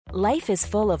Life is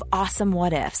full of awesome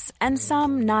what-ifs, and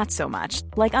some not so much,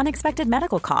 like unexpected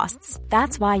medical costs.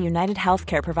 That's why United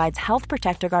Healthcare provides Health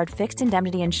Protector Guard fixed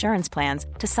indemnity insurance plans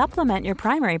to supplement your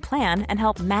primary plan and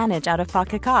help manage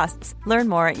out-of-pocket costs. Learn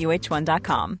more at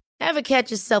uh1.com. Ever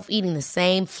catch yourself eating the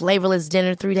same flavorless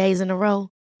dinner 3 days in a row?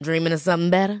 Dreaming of something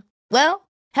better? Well,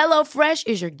 HelloFresh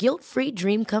is your guilt-free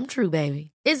dream come true,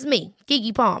 baby. It's me,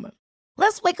 Keke Palmer.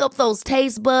 Let's wake up those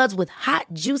taste buds with hot,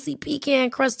 juicy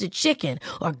pecan-crusted chicken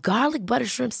or garlic butter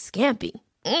shrimp scampi.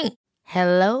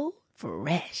 Hello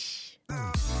Fresh.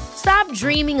 Stop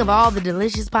dreaming of all the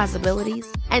delicious possibilities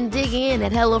and dig in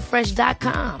at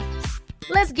HelloFresh.com.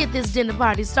 Let's get this dinner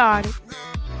party started.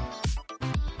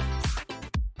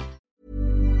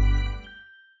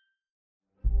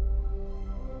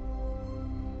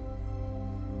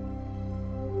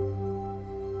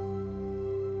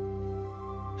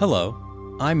 Hello,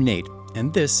 I'm Nate,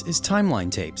 and this is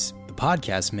Timeline Tapes, the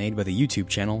podcast made by the YouTube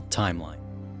channel Timeline.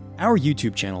 Our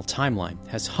YouTube channel Timeline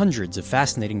has hundreds of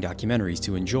fascinating documentaries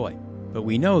to enjoy, but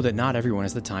we know that not everyone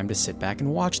has the time to sit back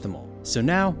and watch them all. So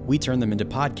now we turn them into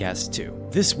podcasts too.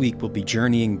 This week we'll be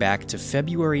journeying back to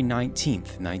February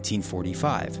 19th,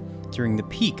 1945, during the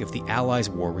peak of the Allies'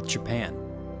 war with Japan.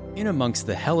 In amongst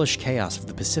the hellish chaos of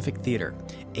the Pacific Theater,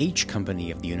 H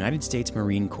Company of the United States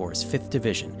Marine Corps' 5th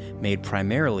Division, made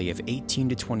primarily of 18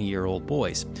 to 20-year-old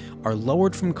boys, are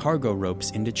lowered from cargo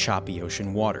ropes into choppy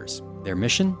ocean waters. Their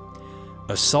mission?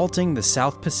 Assaulting the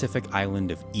South Pacific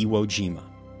island of Iwo Jima.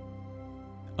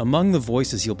 Among the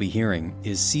voices you'll be hearing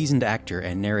is seasoned actor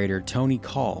and narrator Tony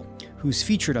Call, who's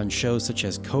featured on shows such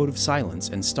as Code of Silence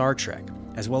and Star Trek,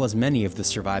 as well as many of the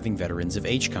surviving veterans of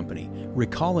H Company,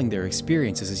 recalling their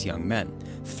experiences as young men,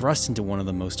 thrust into one of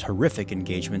the most horrific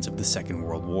engagements of the Second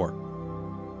World War.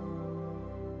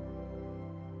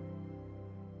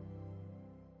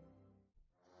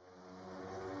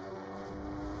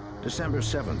 December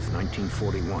 7th,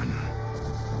 1941.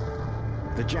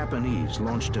 The Japanese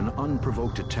launched an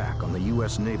unprovoked attack on the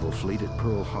U.S. naval fleet at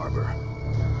Pearl Harbor.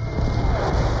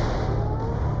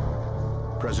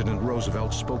 President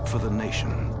Roosevelt spoke for the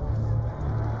nation.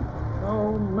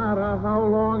 No matter how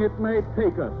long it may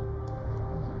take us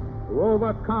to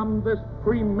overcome this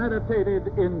premeditated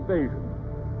invasion,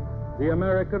 the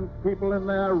American people in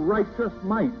their righteous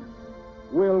might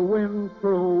will win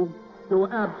through to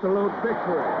absolute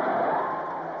victory.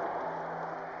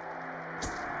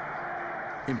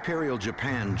 Imperial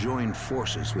Japan joined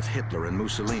forces with Hitler and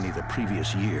Mussolini the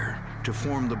previous year to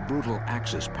form the brutal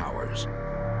Axis powers.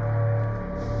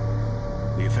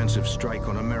 The offensive strike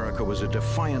on America was a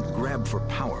defiant grab for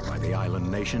power by the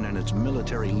island nation and its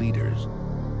military leaders.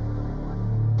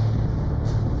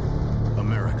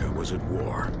 America was at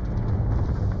war.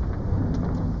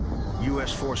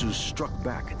 U.S. forces struck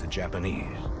back at the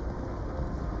Japanese.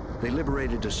 They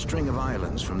liberated a string of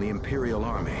islands from the Imperial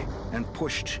Army and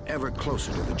pushed ever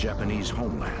closer to the Japanese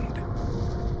homeland.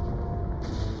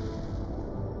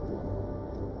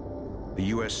 The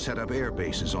U.S. set up air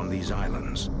bases on these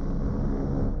islands.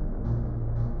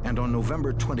 And on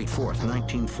November 24th,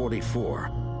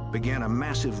 1944, began a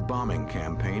massive bombing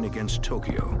campaign against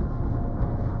Tokyo.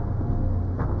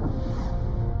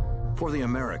 For the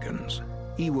Americans,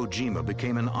 Iwo Jima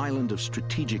became an island of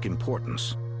strategic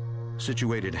importance.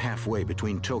 Situated halfway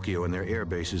between Tokyo and their air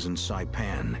bases in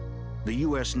Saipan, the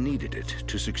U.S. needed it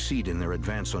to succeed in their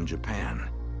advance on Japan.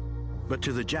 But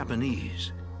to the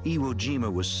Japanese, Iwo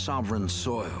Jima was sovereign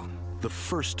soil, the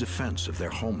first defense of their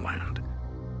homeland.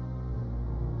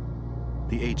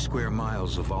 The 8 square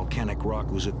miles of volcanic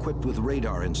rock was equipped with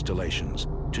radar installations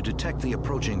to detect the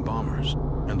approaching bombers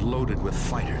and loaded with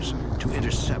fighters to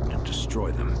intercept and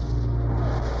destroy them.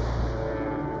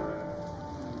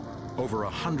 Over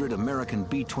 100 American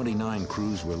B-29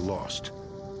 crews were lost.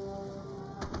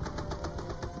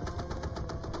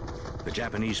 The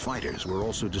Japanese fighters were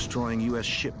also destroying U.S.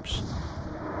 ships.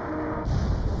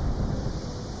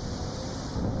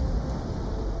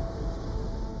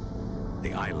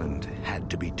 The island had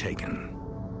to be taken.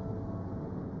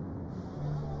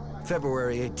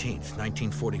 February 18th,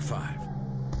 1945.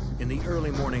 In the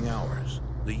early morning hours,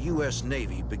 the U.S.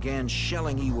 Navy began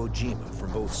shelling Iwo Jima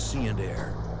from both sea and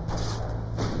air.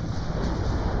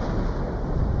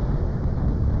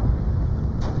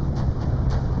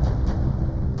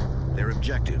 Their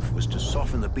objective was to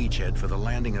soften the beachhead for the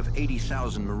landing of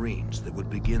 80,000 Marines that would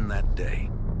begin that day.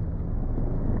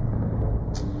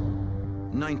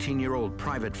 19-year-old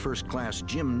Private First Class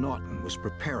Jim Naughton was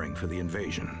preparing for the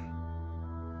invasion.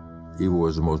 Iwo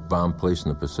was the most bombed place in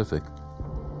the Pacific.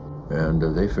 And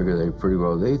they figured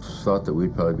they thought that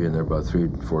we'd probably be in there about 3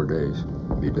 to 4 days,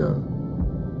 be done.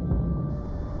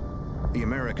 The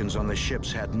Americans on the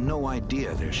ships had no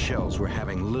idea their shells were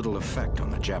having little effect on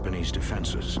the Japanese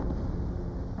defenses.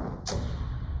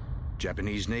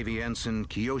 Japanese Navy Ensign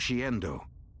Kiyoshi Endo.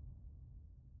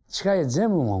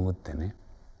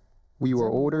 We were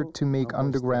ordered to make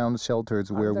underground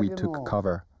shelters where we took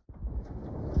cover.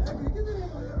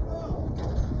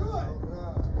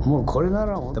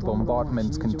 The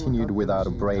bombardments continued without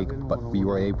a break, but we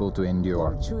were able to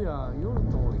endure.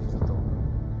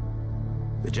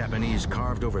 The Japanese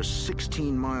carved over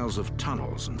 16 miles of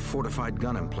tunnels and fortified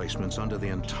gun emplacements under the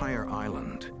entire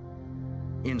island.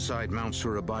 Inside Mount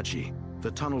Suribachi,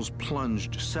 the tunnels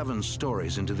plunged 7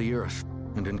 stories into the earth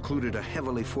and included a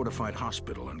heavily fortified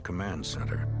hospital and command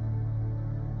center.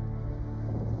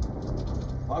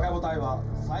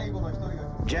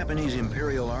 Japanese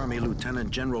Imperial Army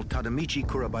Lieutenant General Tadamichi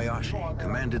Kurabayashi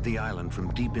commanded the island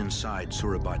from deep inside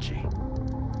Suribachi.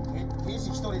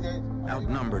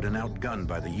 Outnumbered and outgunned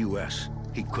by the U.S.,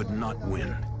 he could not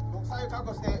win.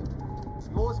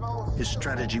 His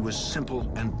strategy was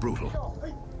simple and brutal.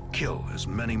 Kill as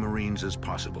many Marines as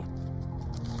possible.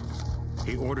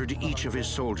 He ordered each of his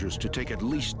soldiers to take at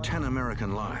least 10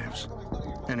 American lives.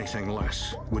 Anything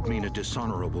less would mean a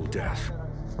dishonorable death.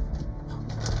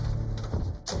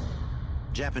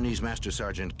 Japanese Master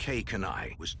Sergeant Kei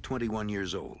Kanai was 21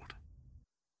 years old.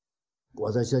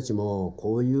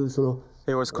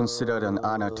 It was considered an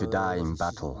honor to die in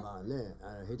battle.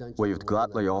 We would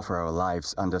gladly offer our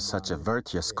lives under such a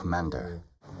virtuous commander.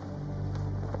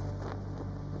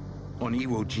 On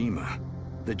Iwo Jima,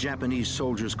 the Japanese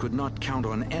soldiers could not count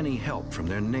on any help from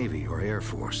their Navy or Air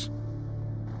Force.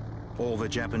 All the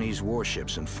Japanese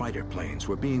warships and fighter planes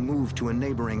were being moved to a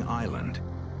neighboring island.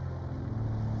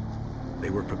 They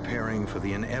were preparing for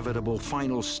the inevitable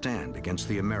final stand against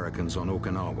the Americans on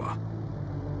Okinawa.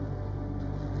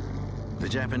 The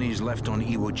Japanese left on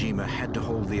Iwo Jima had to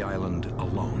hold the island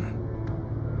alone.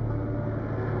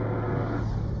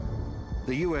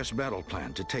 The U.S. battle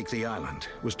plan to take the island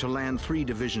was to land 3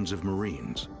 divisions of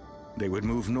Marines. They would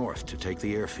move north to take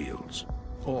the airfields,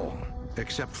 all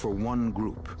except for one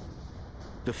group.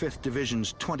 The 5th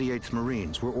Division's 28th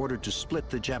Marines were ordered to split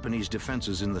the Japanese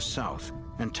defenses in the south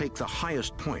and take the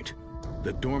highest point,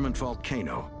 the dormant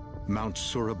volcano, Mount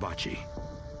Suribachi.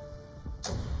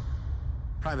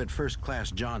 Private First Class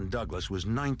John Douglas was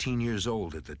 19 years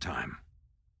old at the time.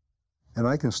 And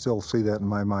I can still see that in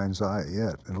my mind's eye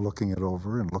yet, and looking it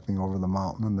over and looking over the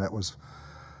mountain, and that was,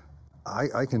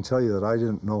 I can tell you that I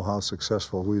didn't know how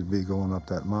successful we'd be going up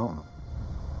that mountain.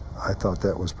 I thought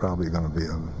that was probably going to be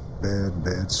a bad,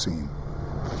 bad scene.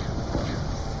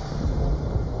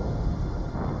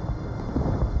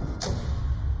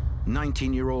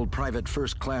 "19-year-old Private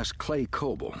First Class Clay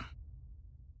Coble.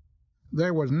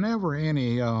 There was never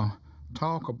any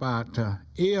talk about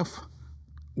if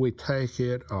we take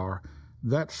it or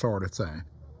that sort of thing.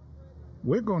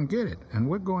 We're going to get it, and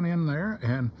we're going in there,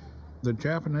 and the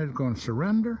Japanese are going to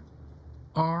surrender,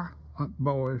 or,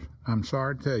 boys, I'm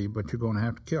sorry to tell you, but you're going to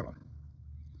have to kill them.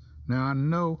 Now, I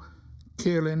know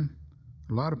killing,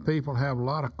 a lot of people have a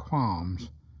lot of qualms,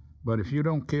 but if you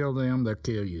don't kill them, they'll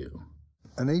kill you.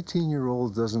 An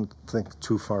 18-year-old doesn't think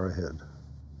too far ahead.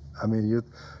 I mean,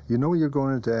 you know you're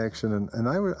going into action, and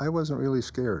I wasn't really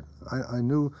scared. I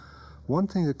knew, one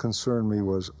thing that concerned me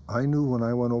was, I knew when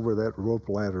I went over that rope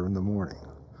ladder in the morning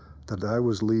that I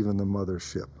was leaving the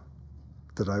mothership,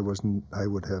 that I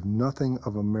would have nothing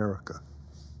of America.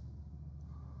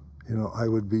 You know, I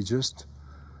would just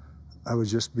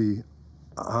be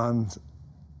on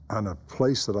a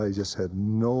place that I just had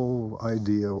no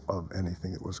idea of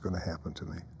anything that was going to happen to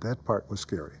me. That part was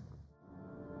scary.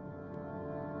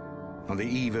 On the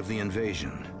eve of the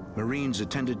invasion, Marines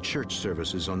attended church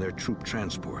services on their troop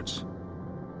transports.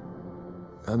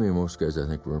 I mean, most guys, I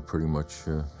think, were pretty much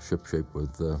shipshape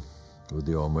with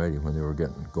the Almighty when they were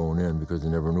going in, because they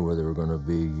never knew whether they were going to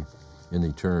be in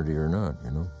eternity or not,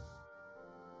 you know.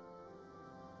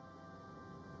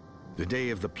 The day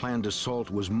of the planned assault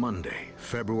was Monday,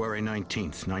 February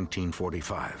 19th,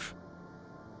 1945.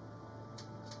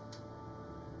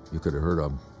 You could have heard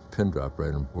a pin drop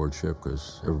right on board ship,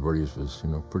 because everybody was, you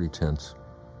know, pretty tense.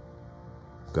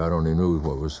 God only knew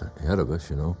what was ahead of us,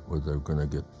 you know, whether they were going to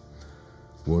get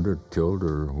wounded, killed,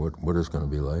 or what it's going to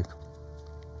be like.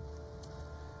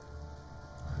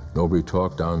 Nobody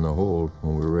talked down the hold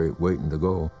when we were waiting to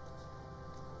go.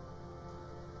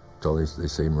 Until they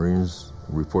say, Marines,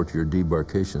 report to your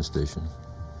debarkation station.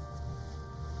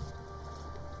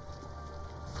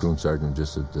 Platoon sergeant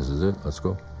just said, this is it, let's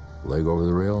go. Leg over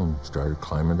the rail and started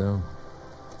climbing down.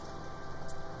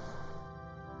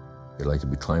 You'd like to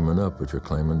be climbing up, but you're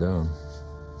climbing down.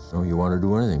 You know, you want to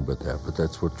do anything but that, but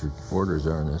that's what your orders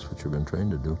are, and that's what you've been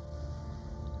trained to do.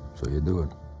 So you do it.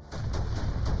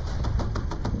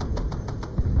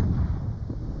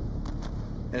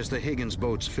 As the Higgins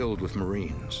boats filled with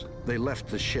Marines, they left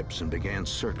the ships and began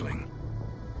circling,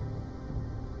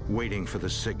 waiting for the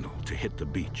signal to hit the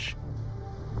beach.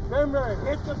 Remember,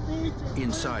 hit the beach!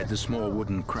 Inside the small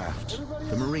wooden crafts,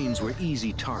 the Marines were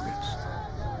easy targets.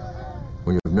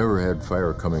 When you've never had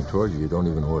fire coming towards you, you don't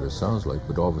even know what it sounds like,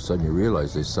 but all of a sudden you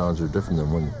realize these sounds are different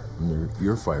than when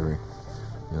you're firing.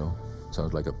 You know, it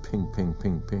sounds like a ping, ping,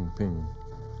 ping, ping, ping.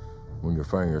 When you're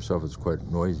firing yourself, it's quite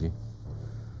noisy.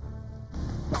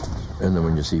 And then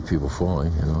when you see people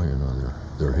falling, you know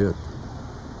they're hit.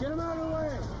 Get them out of the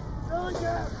way! Fill the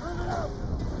gap! Bring it up!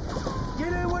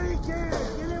 Get in where you can!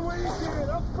 Get in where you can!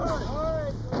 Up front! All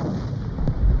right!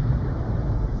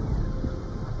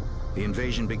 The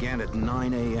invasion began at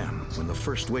 9 a.m. when the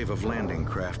first wave of landing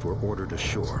craft were ordered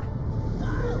ashore.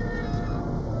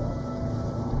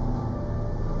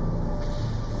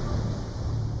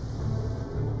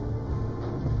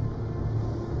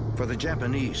 For the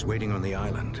Japanese waiting on the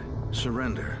island,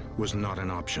 surrender was not an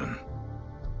option.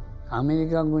 I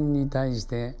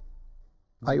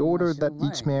ordered that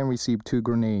each man receive 2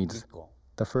 grenades.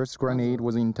 The first grenade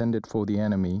was intended for the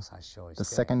enemy. The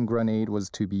second grenade was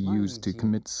to be used to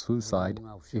commit suicide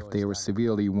if they were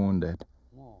severely wounded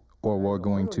or were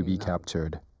going to be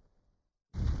captured.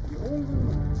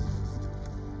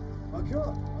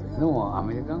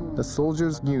 The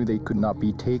soldiers knew they could not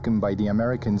be taken by the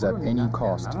Americans at any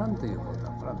cost.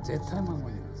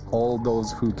 All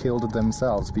those who killed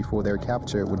themselves before their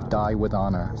capture would die with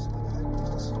honor.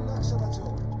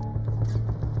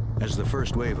 As the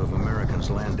first wave of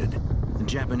Americans landed, the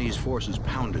Japanese forces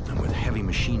pounded them with heavy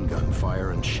machine gun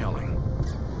fire and shelling.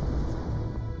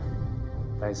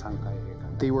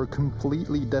 They were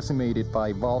completely decimated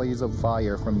by volleys of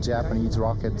fire from Japanese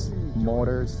rockets,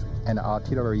 mortars, and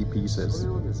artillery pieces.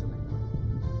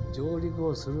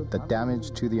 The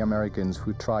damage to the Americans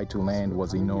who tried to land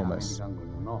was enormous.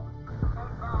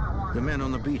 The men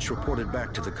on the beach reported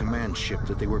back to the command ship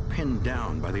that they were pinned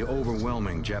down by the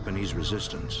overwhelming Japanese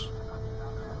resistance.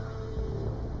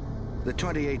 The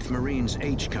 28th Marines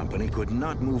H Company could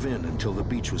not move in until the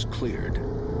beach was cleared.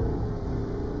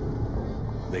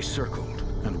 They circled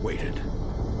and waited,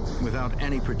 without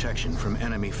any protection from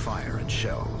enemy fire and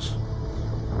shells.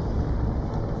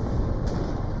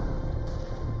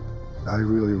 I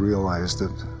really realized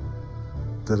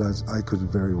that I could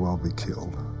very well be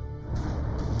killed.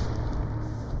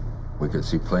 We could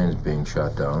see planes being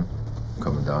shot down,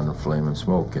 coming down in flame and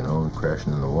smoke, you know, and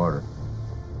crashing in the water.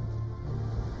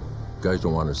 Guys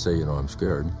don't want to say, you know, I'm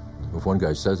scared. If one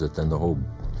guy says it, then the whole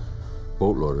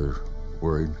boatload are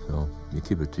worried, so you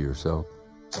keep it to yourself.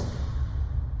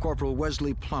 Corporal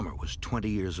Wesley Plummer was 20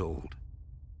 years old.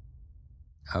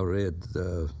 I read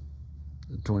the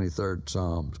 23rd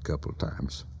Psalms a couple of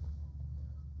times.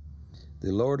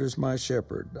 The Lord is my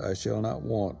shepherd, I shall not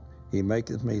want. He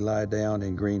maketh me lie down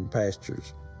in green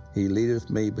pastures. He leadeth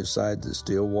me beside the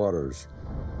still waters.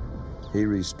 He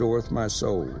restoreth my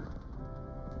soul.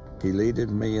 He leadeth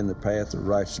me in the path of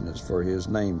righteousness for his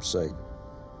name's sake.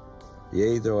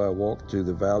 Yea, though I walk through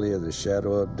the valley of the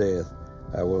shadow of death,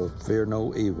 I will fear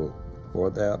no evil, for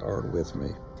thou art with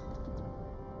me.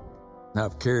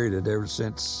 I've carried it ever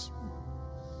since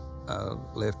I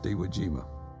left Iwo Jima.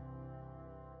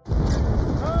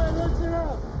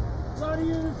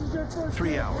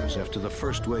 3 hours after the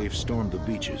first wave stormed the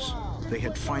beaches, they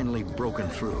had finally broken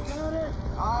through.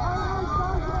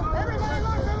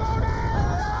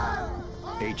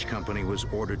 H Company was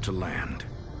ordered to land.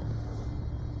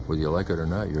 Whether you like it or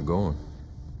not, you're going.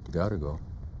 You gotta go.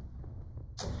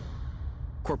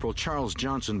 Corporal Charles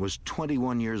Johnson was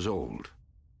 21 years old.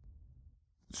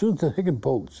 As soon as the Higgins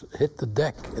boats hit the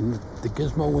deck and the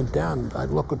Gizmo went down, I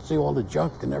looked and see all the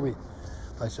junk and everything.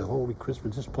 I said, holy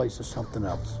Christmas, this place is something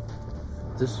else.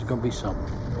 This is gonna be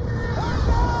something.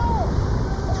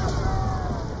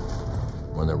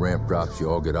 When the ramp drops, you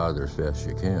all get out of there as fast as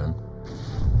you can.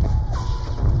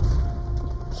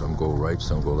 Some go right,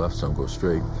 some go left, some go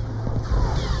straight.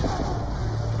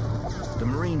 The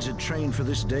Marines had trained for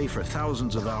this day for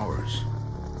thousands of hours.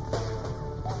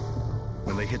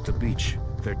 When they hit the beach,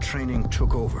 their training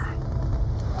took over.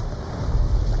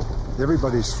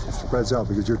 Everybody spreads out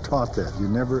because you're taught that. You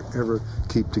never, ever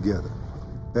keep together.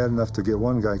 Bad enough to get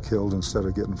one guy killed instead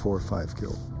of getting 4 or 5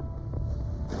 killed.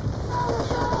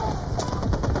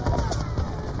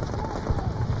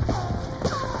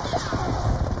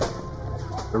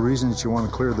 The reason that you want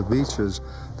to clear the beach is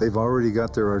they've already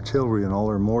got their artillery and all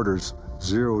their mortars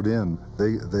zeroed in.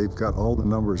 They've got all the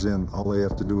numbers in. All they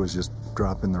have to do is just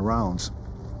drop in the rounds.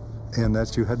 And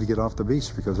that's, you had to get off the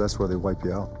beach because that's where they wipe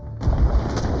you out.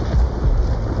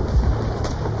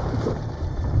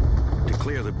 To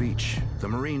clear the beach, the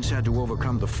Marines had to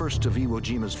overcome the first of Iwo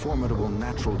Jima's formidable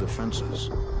natural defenses.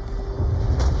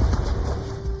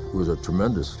 It was a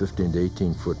tremendous 15 to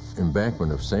 18 foot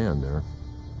embankment of sand there.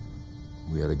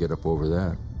 We had to get up over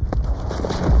that.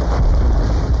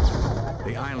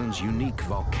 The island's unique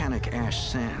volcanic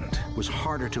ash sand was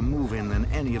harder to move in than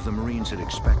any of the Marines had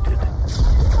expected.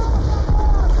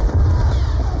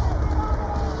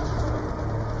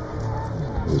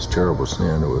 It was terrible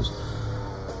sand. It was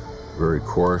very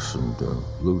coarse and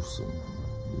loose, and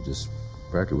you just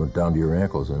practically went down to your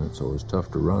ankles in it, so it was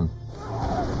tough to run.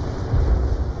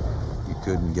 You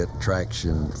couldn't get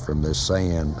traction from this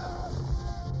sand.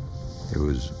 It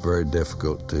was very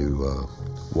difficult to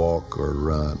walk or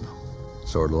run,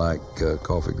 sort of like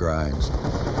coffee grinds.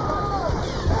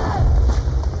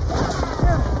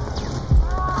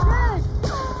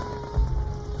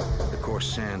 The coarse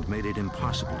sand made it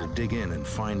impossible to dig in and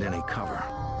find any cover.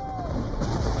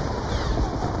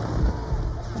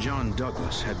 John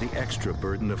Douglas had the extra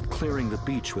burden of clearing the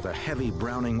beach with a heavy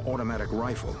Browning automatic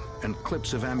rifle and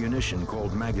clips of ammunition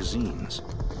called magazines.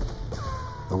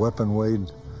 The weapon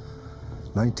weighed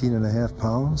 19.5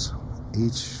 pounds.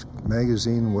 Each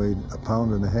magazine weighed 1.5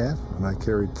 pounds, and I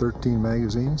carried 13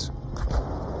 magazines.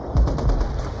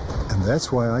 And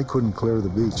that's why I couldn't clear the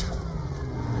beach.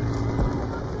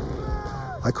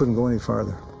 I couldn't go any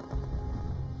farther.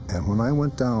 And when I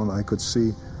went down, I could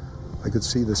see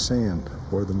the sand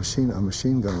where a machine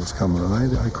gun was coming,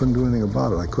 and I couldn't do anything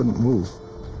about it. I couldn't move.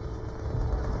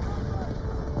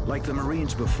 Like the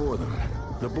Marines before them,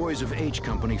 the boys of H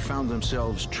Company found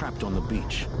themselves trapped on the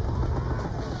beach.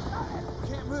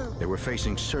 They were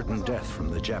facing certain death from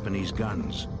the Japanese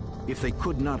guns if they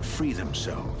could not free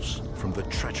themselves from the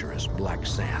treacherous black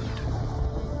sand.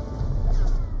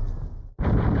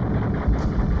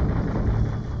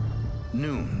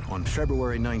 Noon on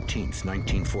February 19th,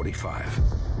 1945.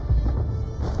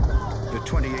 The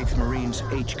 28th Marines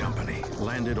H Company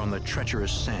landed on the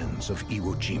treacherous sands of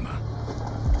Iwo Jima.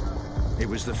 It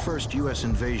was the first U.S.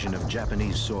 invasion of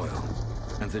Japanese soil,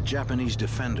 and the Japanese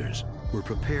defenders were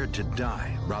prepared to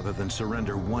die rather than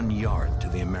surrender 1 yard to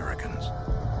the Americans.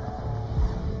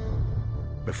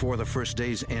 Before the first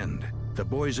day's end, the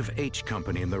boys of H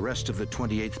Company and the rest of the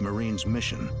 28th Marines'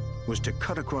 mission was to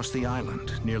cut across the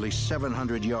island nearly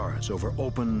 700 yards over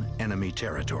open enemy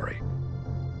territory.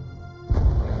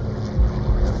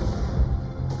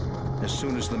 As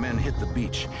soon as the men hit the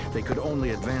beach, they could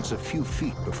only advance a few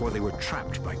feet before they were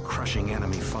trapped by crushing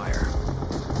enemy fire.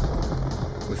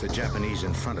 With the Japanese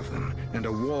in front of them and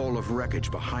a wall of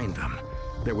wreckage behind them,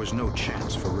 there was no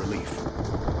chance for relief.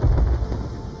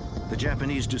 The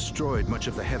Japanese destroyed much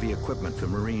of the heavy equipment the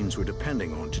Marines were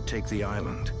depending on to take the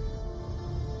island.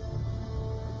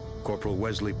 Corporal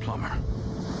Wesley Plummer.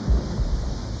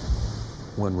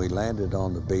 When we landed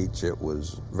on the beach, it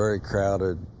was very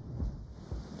crowded.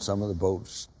 Some of the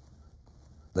boats,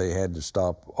 they had to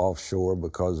stop offshore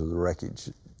because of the wreckage.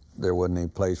 There wasn't any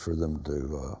place for them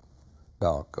to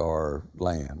dock or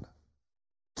land.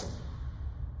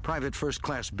 Private First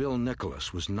Class Bill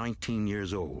Nicholas was 19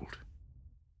 years old.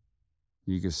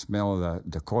 You could smell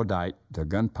the cordite, the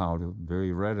gunpowder,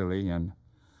 very readily, and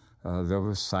there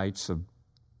were sights of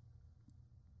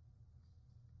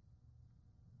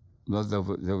there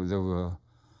were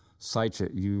sights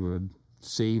that you would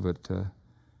see, but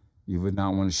you would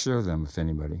not want to share them with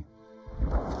anybody.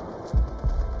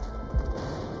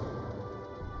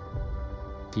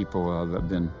 People have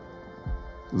been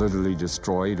literally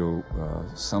destroyed, or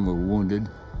some were wounded,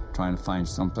 trying to find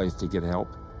some place to get help.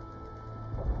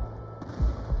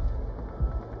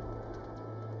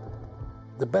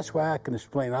 The best way I can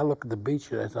explain, I look at the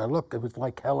beach, as I look, it was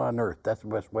like hell on earth. That's the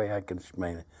best way I can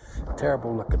explain it.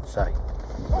 Terrible looking sight.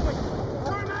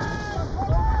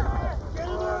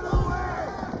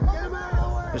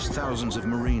 As thousands of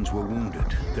Marines were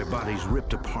wounded, their bodies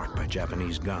ripped apart by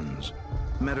Japanese guns,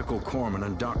 medical corpsmen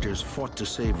and doctors fought to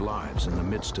save lives in the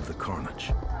midst of the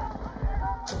carnage.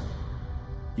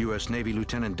 U.S. Navy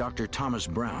Lieutenant Dr. Thomas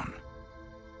Brown.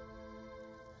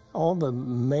 All the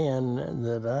men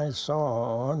that I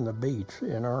saw on the beach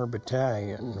in our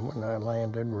battalion when I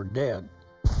landed were dead.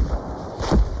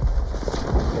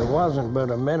 It wasn't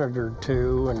but a minute or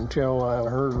two until I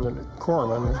heard the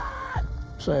corpsman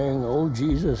saying, "Oh,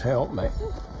 Jesus, help me."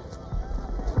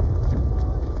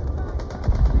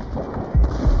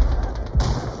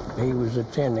 He was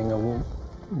attending a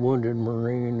wounded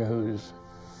Marine whose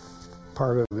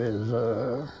part of his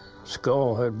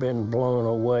skull had been blown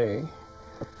away.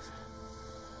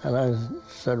 And I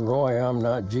said, Roy, I'm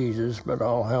not Jesus, but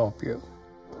I'll help you.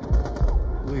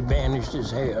 We bandaged his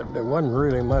head. There wasn't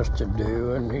really much to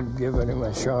do, and he'd given him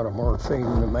a shot of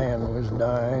morphine. The man was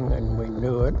dying, and we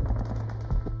knew it.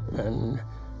 And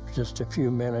just a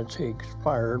few minutes, he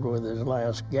expired with his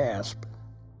last gasp.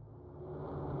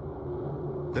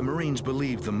 The Marines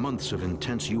believed the months of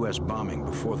intense U.S. bombing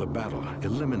before the battle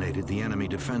eliminated the enemy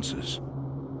defenses.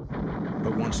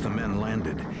 But once the men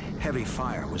landed, heavy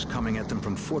fire was coming at them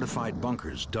from fortified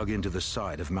bunkers dug into the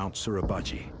side of Mount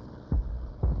Suribachi.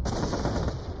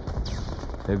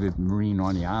 Every Marine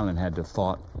on the island had the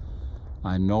thought,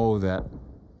 I know that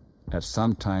at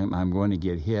some time I'm going to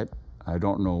get hit. I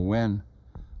don't know when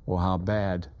or how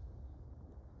bad,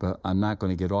 but I'm not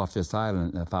going to get off this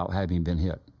island without having been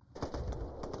hit.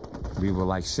 We were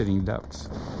like sitting ducks.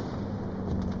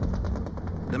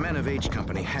 The men of H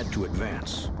Company had to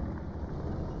advance.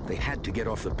 They had to get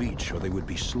off the beach or they would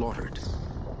be slaughtered.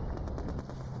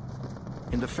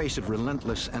 In the face of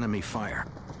relentless enemy fire,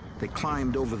 they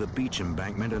climbed over the beach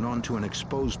embankment and onto an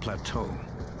exposed plateau.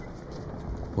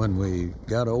 When we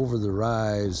got over the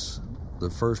rise, the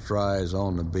first rise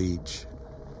on the beach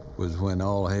was when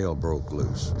all hell broke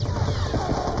loose.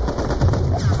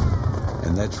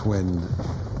 And that's when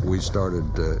we started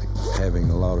having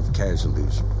a lot of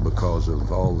casualties because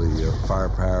of all the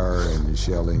firepower and the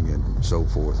shelling and so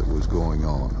forth that was going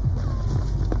on.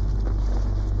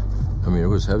 I mean, it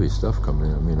was heavy stuff coming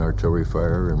in. I mean, artillery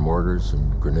fire and mortars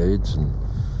and grenades and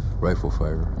rifle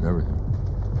fire and everything.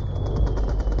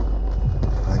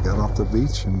 I got off the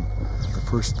beach, and the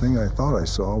first thing I thought I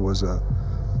saw was I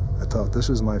thought, this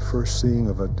is my first seeing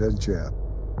of a dead Jap.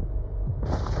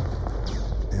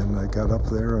 And I got up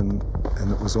there, and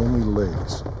it was only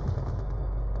legs.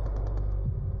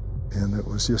 And it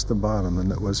was just the bottom,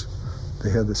 and they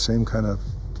had the same kind of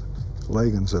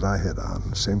leggings that I had on,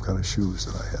 the same kind of shoes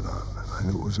that I had on. And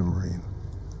I knew it was a Marine.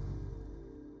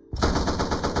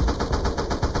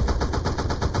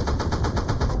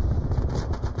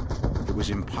 It was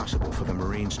impossible for the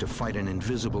Marines to fight an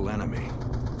invisible enemy.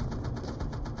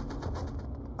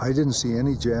 I didn't see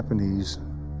any Japanese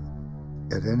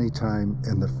at any time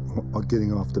in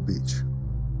getting off the beach.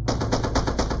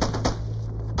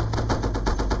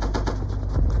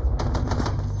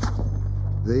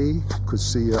 They could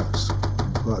see us,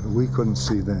 but we couldn't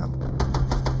see them.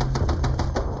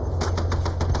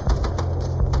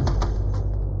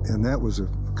 And that was a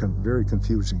very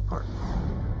confusing part.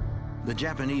 The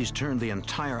Japanese turned the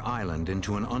entire island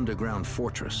into an underground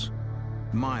fortress.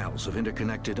 Miles of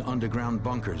interconnected underground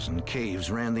bunkers and caves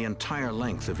ran the entire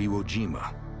length of Iwo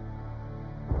Jima.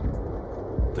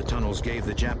 The tunnels gave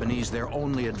the Japanese their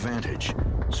only advantage: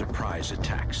 surprise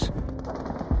attacks.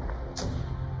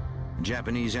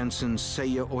 Japanese ensign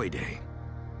Seiya Oide.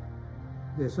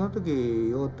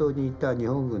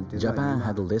 Japan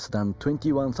had less than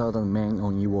 21,000 men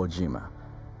on Iwo Jima,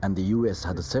 and the US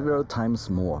had several times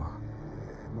more.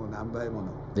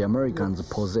 The Americans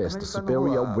possessed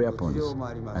superior weapons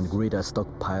and greater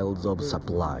stockpiles of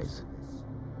supplies.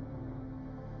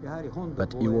 But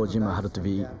Iwo Jima had to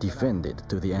be defended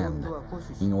to the end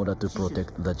in order to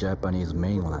protect the Japanese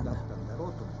mainland.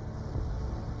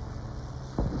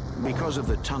 Because of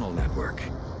the tunnel network,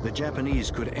 the Japanese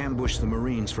could ambush the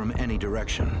Marines from any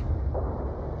direction.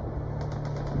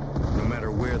 No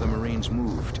matter where the Marines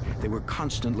moved, they were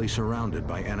constantly surrounded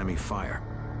by enemy fire.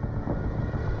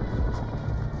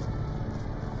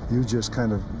 You just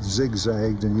kind of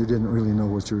zigzagged, and you didn't really know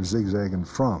what you were zigzagging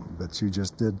from, but you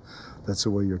just did. That's the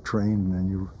way you're trained, and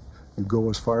you go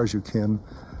as far as you can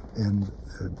and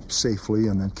safely,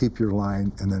 and then keep your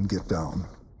line, and then get down.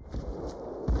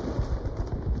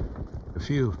 If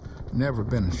you've never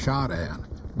been shot at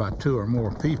by two or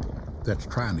more people that's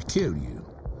trying to kill you,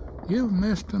 you've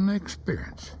missed an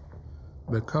experience.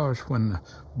 Because when the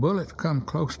bullets come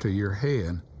close to your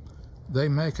head, they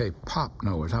make a pop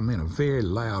noise. I mean, a very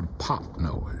loud pop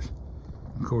noise.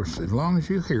 Of course, as long as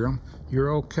you hear them,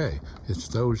 you're okay. It's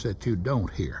those that you don't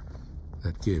hear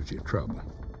that gives you trouble.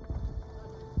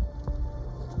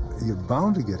 You're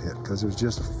bound to get hit because there's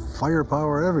just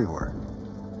firepower everywhere.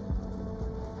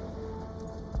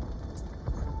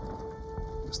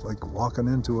 It's like walking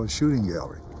into a shooting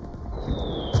gallery.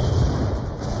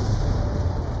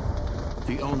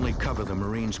 The only cover the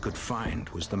Marines could find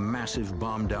was the massive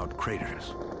bombed-out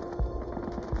craters.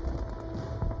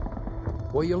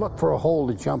 Well, you look for a hole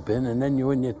to jump in, and then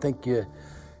when you think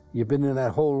you've been in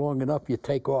that hole long enough, you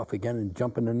take off again and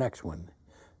jump in the next one.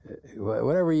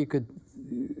 Whatever you could,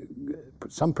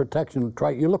 some protection,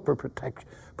 you look for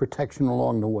protection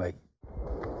along the way.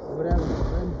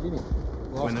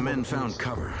 When the men found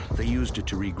cover, they used it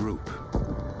to regroup.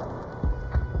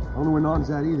 I don't know where Norton's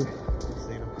at either.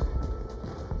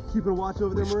 Keeping a watch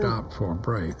over there, We Marine? stopped for a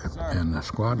break, and the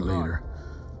squad leader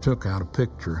took out a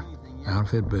picture out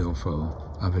of his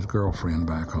billfold of his girlfriend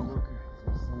back home.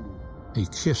 He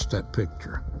kissed that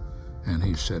picture, and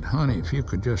he said, "Honey, if you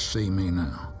could just see me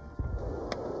now."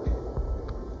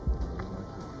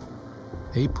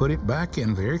 He put it back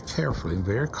in very carefully,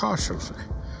 very cautiously,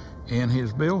 in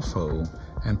his billfold,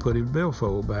 and put his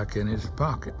billfold back in his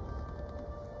pocket.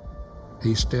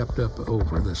 He stepped up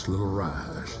over this little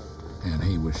rise, and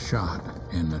he was shot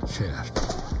in the chest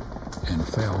and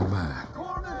fell back.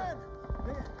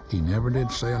 He never did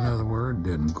say another word,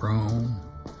 didn't groan.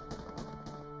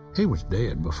 He was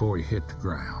dead before he hit the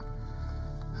ground.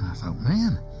 And I thought,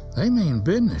 man, they mean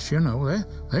business, you know.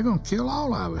 They're going to kill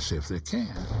all of us if they can.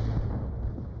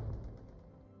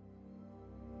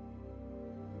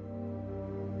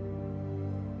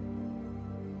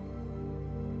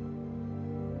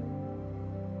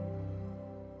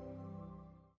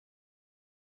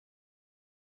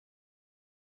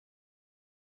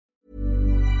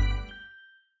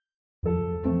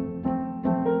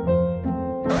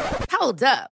 Hold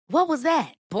up. What was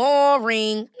that?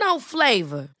 Boring. No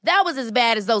flavor. That was as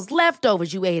bad as those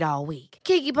leftovers you ate all week.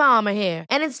 Keke Palmer here,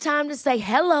 and it's time to say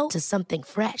hello to something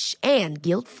fresh and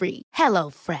guilt-free. Hello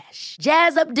Fresh.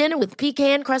 Jazz up dinner with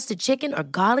pecan-crusted chicken or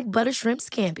garlic butter shrimp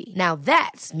scampi. Now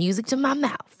that's music to my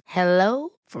mouth. Hello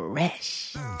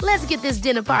Fresh. Let's get this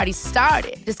dinner party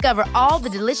started. Discover all the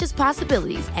delicious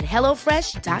possibilities at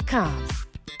HelloFresh.com.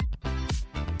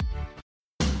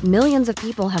 Millions of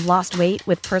people have lost weight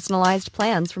with personalized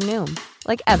plans from Noom.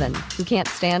 Like Evan, who can't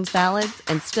stand salads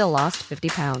and still lost 50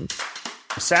 pounds.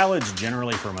 Salads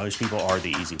generally for most people are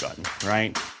the easy button,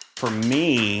 right? For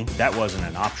me, that wasn't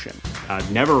an option. I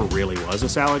never really was a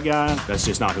salad guy. That's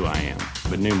just not who I am.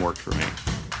 But Noom worked for me.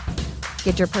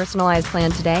 Get your personalized plan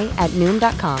today at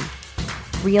Noom.com.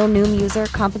 Real Noom user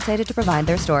compensated to provide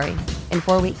their story. In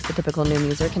 4 weeks, the typical Noom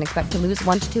user can expect to lose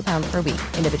 1 to 2 pounds per week.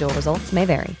 Individual results may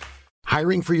vary.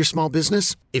 Hiring for your small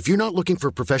business? If you're not looking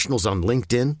for professionals on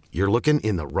LinkedIn, you're looking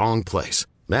in the wrong place.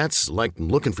 That's like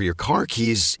looking for your car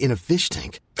keys in a fish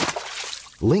tank.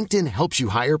 LinkedIn helps you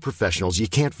hire professionals you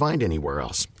can't find anywhere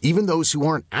else, even those who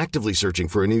aren't actively searching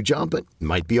for a new job but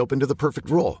might be open to the perfect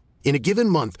role. In a given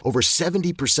month, over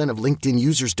 70% of LinkedIn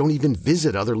users don't even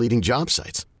visit other leading job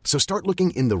sites. So start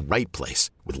looking in the right place.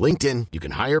 With LinkedIn, you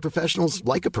can hire professionals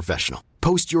like a professional.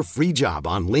 Post your free job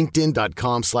on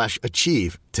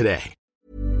linkedin.com/achieve today.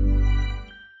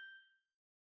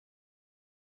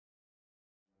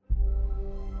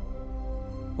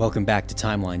 Welcome back to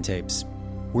Timeline Tapes.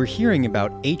 We're hearing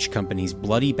about H Company's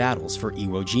bloody battles for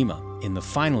Iwo Jima in the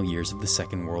final years of the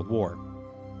Second World War.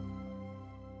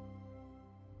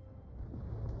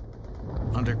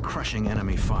 Under crushing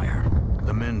enemy fire,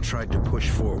 the men tried to push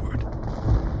forward.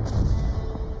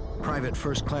 Private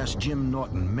First Class Jim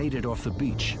Norton made it off the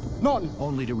beach. Norton!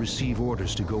 Only to receive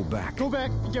orders to go back. Go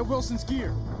back and get Wilson's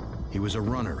gear. He was a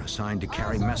runner assigned to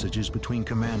carry messages between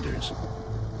commanders.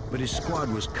 But his squad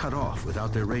was cut off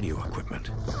without their radio equipment.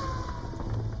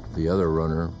 The other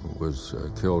runner was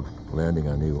killed landing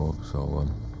on Iwo, so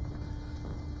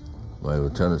my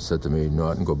lieutenant said to me,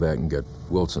 Norton, go back and get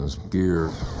Wilson's gear.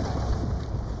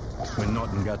 When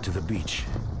Norton got to the beach,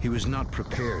 he was not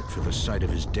prepared for the sight of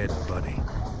his dead buddy.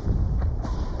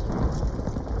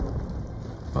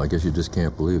 Well, I guess you just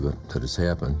can't believe it, that it's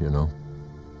happened, you know.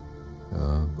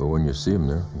 But when you see him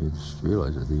there, you just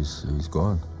realize that he's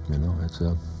gone, you know. It's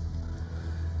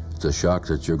a shock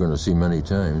that you're going to see many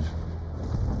times.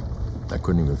 I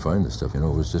couldn't even find this stuff, you know.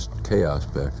 It was just chaos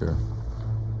back there.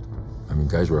 I mean,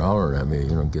 guys were hollering at me,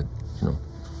 get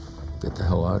the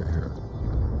hell out of here.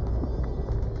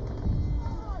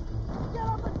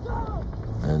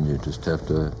 And you just have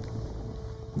to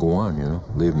go on,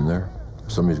 leave him there.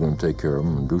 Somebody's going to take care of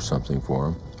him and do something for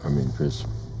him. I mean, for his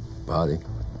body.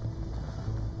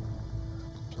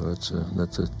 So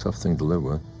that's a tough thing to live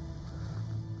with.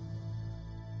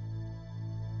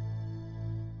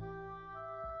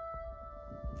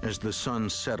 As the sun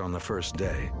set on the first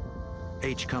day,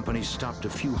 H Company stopped a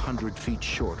few 100 feet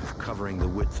short of covering the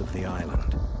width of the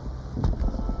island.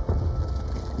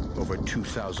 Over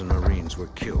 2,000 Marines were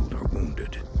killed or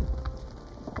wounded.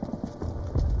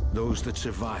 Those that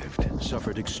survived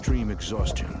suffered extreme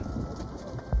exhaustion.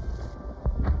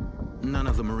 None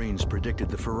of the Marines predicted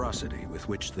the ferocity with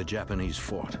which the Japanese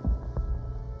fought.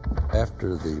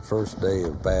 After the first day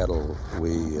of battle,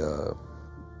 we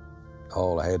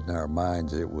all had in our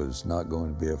minds it was not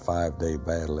going to be a 5-day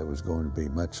battle. It was going to be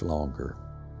much longer.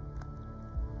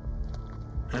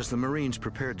 As the Marines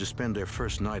prepared to spend their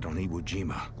first night on Iwo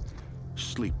Jima,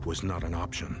 sleep was not an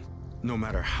option, no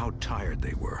matter how tired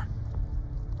they were.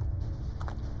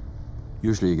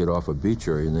 Usually you get off a beach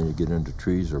area and then you get into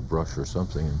trees or brush or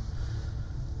something, and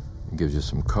it gives you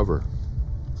some cover.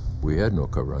 We had no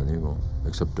cover on Iwo,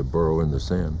 except to burrow in the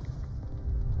sand.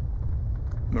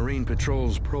 Marine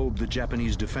patrols probed the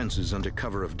Japanese defenses under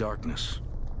cover of darkness.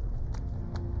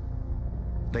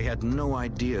 They had no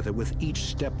idea that with each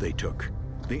step they took,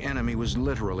 the enemy was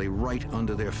literally right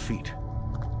under their feet.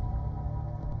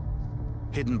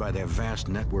 Hidden by their vast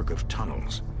network of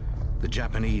tunnels, the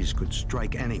Japanese could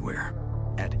strike anywhere,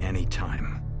 at any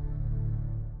time.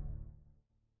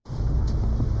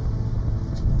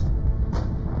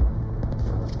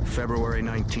 February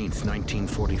 19th,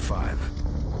 1945.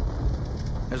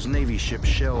 As Navy ships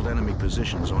shelled enemy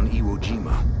positions on Iwo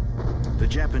Jima, the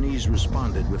Japanese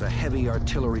responded with a heavy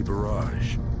artillery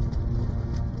barrage.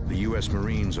 The U.S.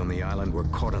 Marines on the island were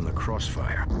caught in the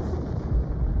crossfire.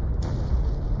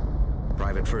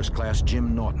 Private First Class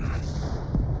Jim Norton.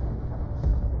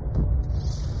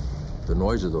 The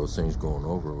noise of those things going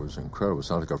over was incredible. It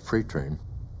sounded like a freight train.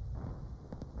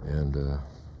 And,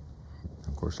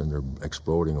 of course, then they're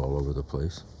exploding all over the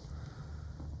place.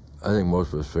 I think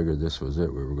most of us figured this was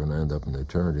it. We were going to end up in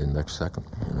eternity the next second,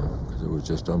 you know, because it was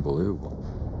just unbelievable.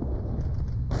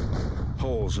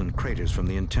 Holes and craters from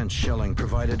the intense shelling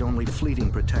provided only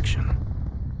fleeting protection.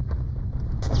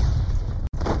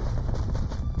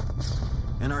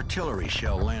 An artillery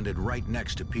shell landed right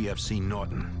next to PFC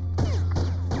Norton.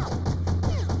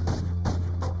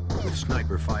 With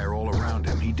sniper fire all around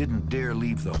him, he didn't dare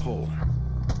leave the hole.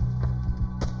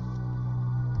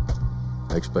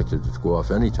 I expected it to go off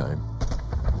any time.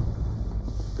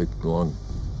 Big, long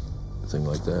thing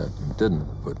like that. It didn't,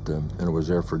 but and it was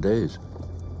there for days.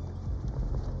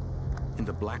 In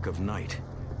the black of night,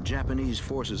 Japanese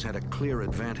forces had a clear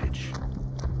advantage.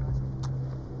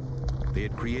 They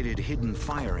had created hidden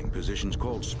firing positions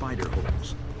called spider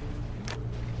holes.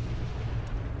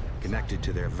 Connected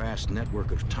to their vast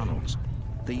network of tunnels,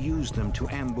 they used them to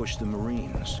ambush the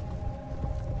Marines.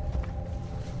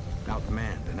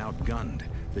 Outmanned and outgunned,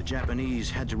 the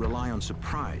Japanese had to rely on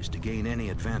surprise to gain any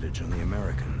advantage on the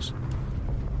Americans.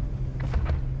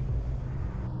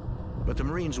 But the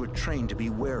Marines were trained to be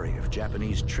wary of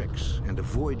Japanese tricks and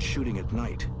avoid shooting at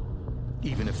night,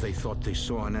 even if they thought they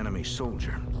saw an enemy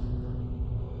soldier.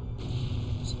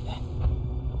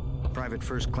 Private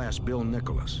First Class Bill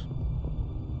Nicholas.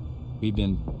 We've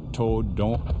been told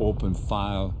don't open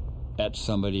fire at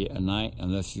somebody at night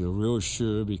unless you're real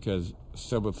sure, because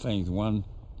several things. One,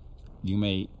 you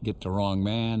may get the wrong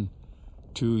man.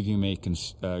 Two, you may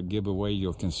give away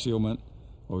your concealment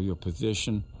or your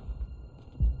position.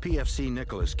 PFC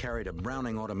Nicholas carried a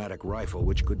Browning automatic rifle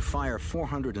which could fire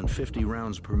 450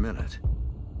 rounds per minute.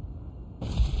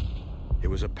 It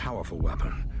was a powerful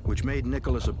weapon, which made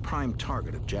Nicholas a prime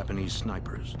target of Japanese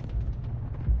snipers.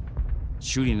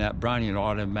 Shooting that Browning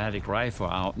automatic rifle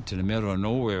out into the middle of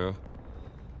nowhere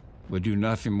would do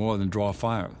nothing more than draw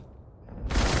fire.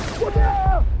 Look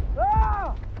out!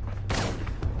 Ah!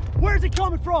 Where's he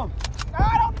coming from?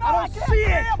 I don't know. I can't see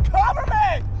him. Cover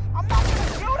me! I'm not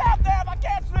gonna shoot at them. I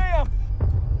can't see him.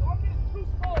 I'm too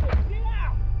slow. Get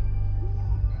out!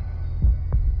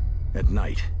 At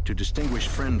night, to distinguish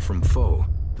friend from foe,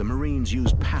 the Marines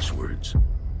used passwords.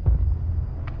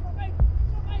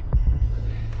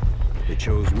 They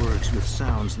chose words with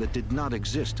sounds that did not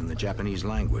exist in the Japanese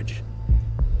language.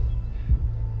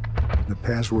 The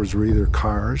passwords were either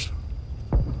cars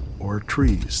or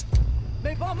trees.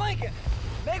 Maycomb Lincoln!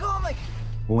 Maycomb Lincoln!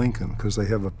 Lincoln, because they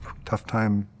have a tough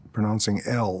time pronouncing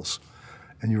L's.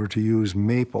 And you were to use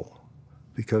maple,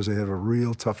 because they have a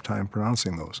real tough time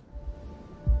pronouncing those.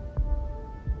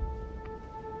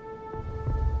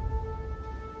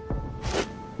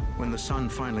 When the sun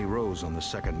finally rose on the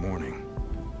second morning,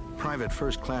 Private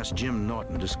First Class Jim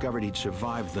Norton discovered he'd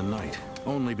survived the night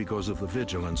only because of the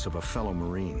vigilance of a fellow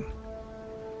Marine.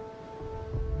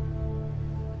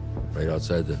 Right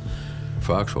outside the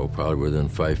foxhole, probably within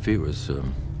 5 feet, was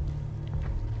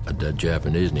a dead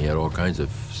Japanese, and he had all kinds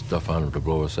of stuff on him to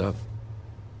blow us up.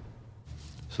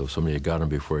 So somebody had got him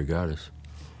before he got us.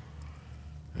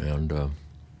 And it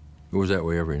was that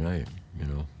way every night, you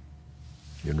know.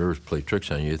 Your nerves play tricks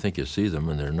on you. You think you see them,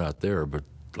 and they're not there, but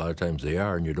a lot of times they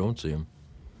are, and you don't see them.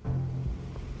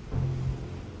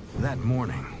 That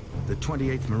morning, the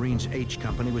 28th Marines H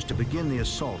Company was to begin the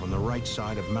assault on the right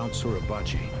side of Mount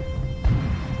Suribachi.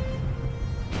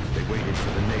 They waited for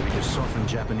the Navy to soften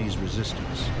Japanese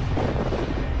resistance.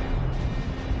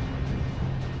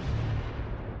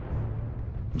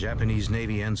 Japanese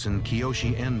Navy Ensign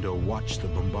Kiyoshi Endo watched the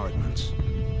bombardments.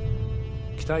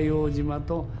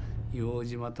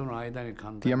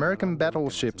 The American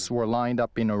battleships were lined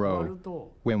up in a row.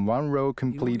 When one row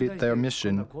completed their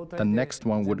mission, the next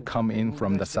one would come in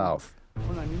from the south.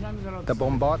 The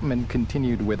bombardment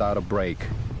continued without a break.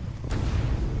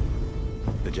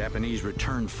 The Japanese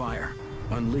returned fire,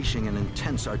 unleashing an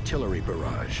intense artillery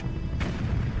barrage.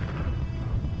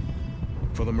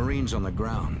 For the Marines on the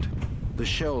ground, the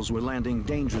shells were landing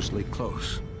dangerously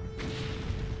close.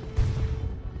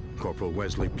 Corporal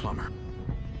Wesley Plummer.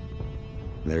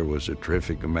 There was a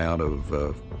terrific amount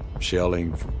of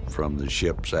shelling from the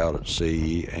ships out at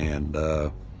sea and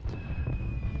the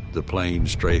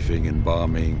planes strafing and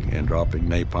bombing and dropping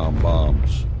napalm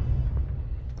bombs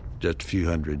just a few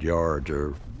hundred yards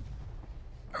or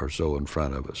so in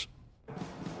front of us.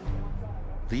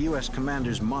 The U.S.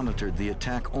 commanders monitored the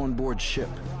attack on board ship.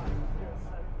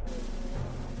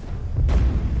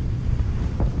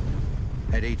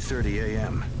 At 8:30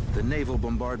 a.m., the naval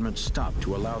bombardment stopped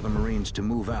to allow the Marines to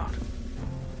move out.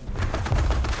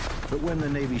 But when the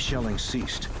Navy shelling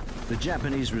ceased, the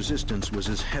Japanese resistance was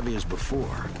as heavy as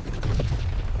before.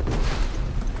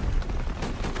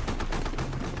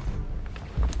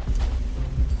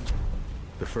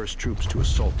 The first troops to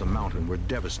assault the mountain were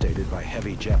devastated by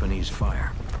heavy Japanese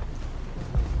fire.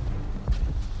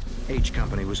 H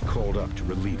Company was called up to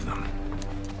relieve them.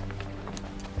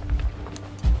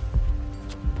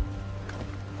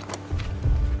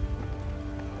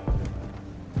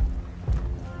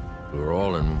 We were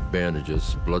all in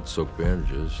bandages, blood-soaked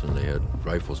bandages, and they had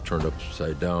rifles turned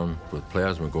upside down with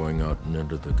plasma going out and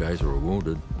into the guys who were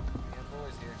wounded.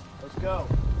 Let's go.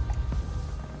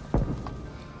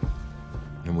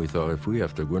 And we thought, if we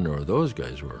have to go in there where those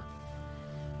guys were,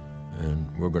 and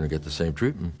we're going to get the same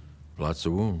treatment, lots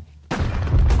of wounds.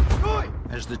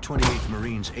 As the 28th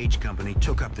Marines H Company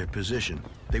took up their position,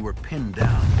 they were pinned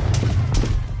down.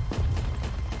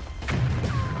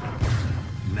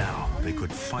 Now they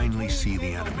could finally see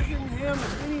the enemy.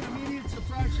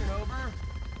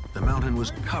 The mountain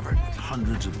was covered with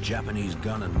hundreds of Japanese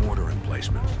gun and mortar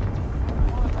emplacements.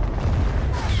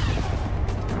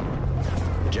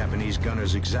 The Japanese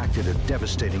gunners exacted a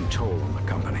devastating toll on the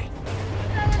company.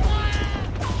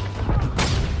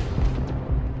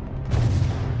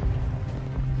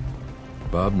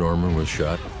 Bob Norman was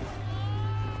shot.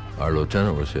 Our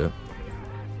lieutenant was hit.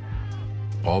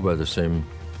 All by the same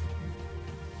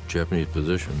Japanese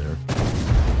position there.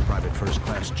 Private First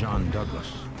Class John Douglas.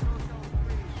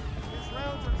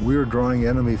 We were drawing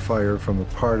enemy fire from a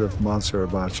part of Mount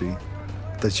Suribachi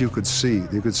that you could see.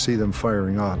 You could see them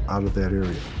firing out of that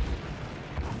area.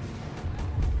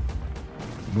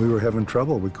 We were having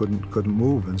trouble. We couldn't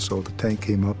move, and so the tank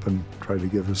came up and tried to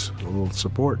give us a little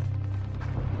support.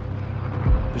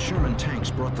 The Sherman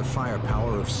tanks brought the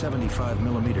firepower of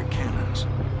 75mm cannons,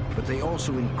 but they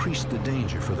also increased the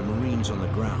danger for the Marines on the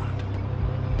ground.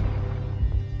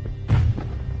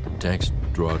 Tanks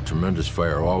draw tremendous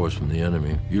fire always from the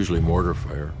enemy, usually mortar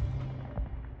fire.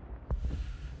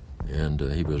 And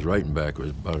he was right and back,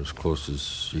 was about as close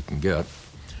as you can get.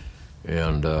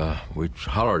 And we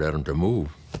hollered at him to move,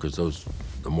 because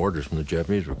the mortars from the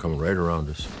Japanese were coming right around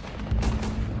us.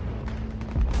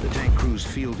 The tank crew's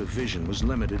field of vision was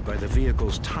limited by the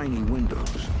vehicle's tiny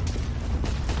windows.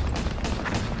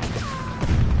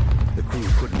 The crew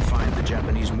couldn't find the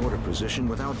Japanese mortar position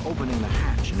without opening the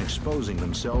hatch and exposing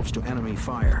themselves to enemy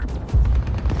fire.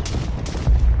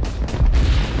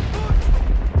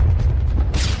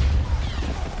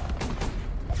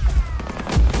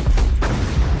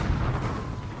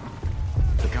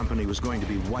 The company was going to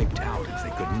be wiped out if they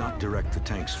could not direct the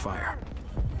tank's fire.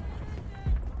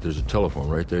 There's a telephone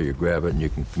right there. You grab it and you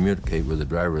can communicate with the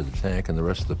driver of the tank and the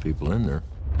rest of the people in there.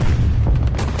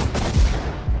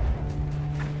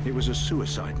 It was a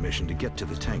suicide mission to get to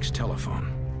the tank's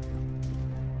telephone.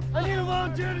 I need a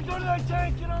volunteer to go to that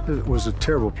tank, you know? It was a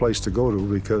terrible place to go to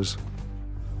because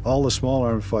all the small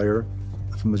arm fire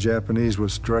from the Japanese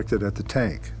was directed at the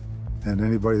tank, and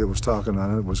anybody that was talking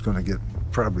on it was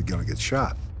probably going to get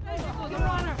shot.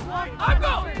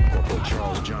 Corporal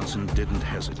Charles Johnson didn't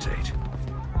hesitate.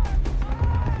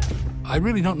 I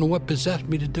really don't know what possessed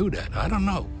me to do that. I don't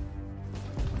know.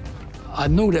 I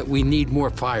know that we need more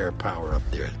firepower up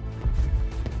there.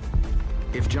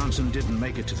 If Johnson didn't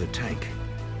make it to the tank,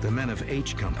 the men of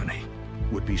H Company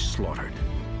would be slaughtered.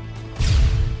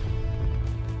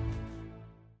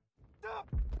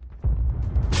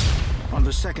 On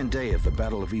the second day of the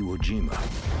Battle of Iwo Jima,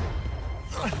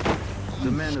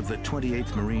 the men of the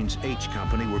 28th Marines H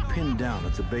Company were pinned down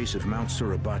at the base of Mount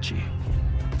Suribachi.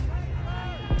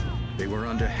 They were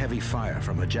under heavy fire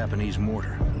from a Japanese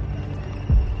mortar.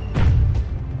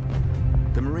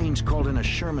 The Marines called in a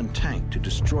Sherman tank to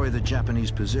destroy the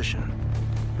Japanese position,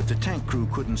 but the tank crew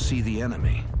couldn't see the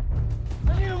enemy.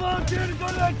 I need a volunteer to go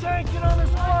to that tank, get on the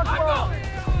squad car.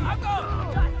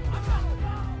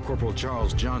 Corporal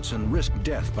Charles Johnson risked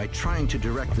death by trying to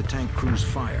direct the tank crew's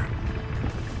fire.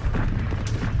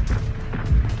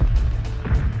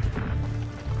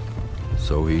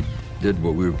 So he did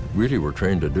what we really were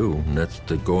trained to do, and that's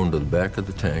to go into the back of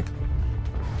the tank.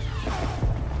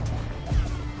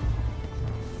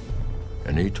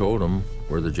 And he told them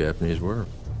where the Japanese were.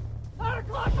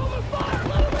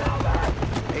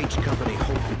 H Company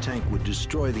hoped the tank would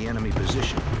destroy the enemy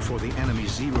position before the enemy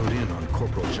zeroed in on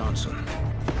Corporal Johnson.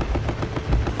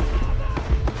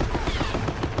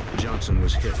 Johnson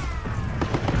was hit.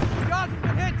 Johnson's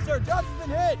been hit, sir. Johnson's been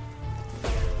hit.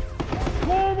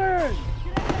 Corman!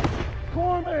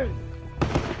 Corman!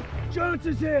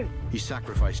 Johnson's hit. He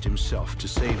sacrificed himself to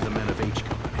save the men of H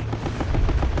Company.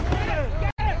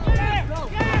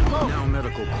 Now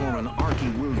Medical Corpsman Archie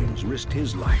Williams risked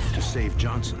his life to save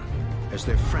Johnson, as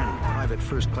their friend, Private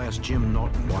First Class Jim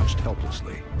Norton, watched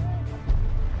helplessly.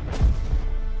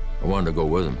 I wanted to go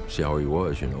with him, see how he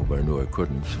was, you know, but I knew I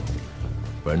couldn't. So.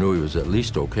 But I knew he was at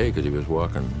least okay because he was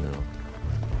walking, you know.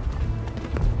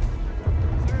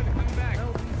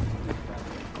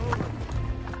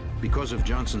 Because of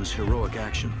Johnson's heroic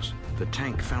actions, the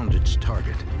tank found its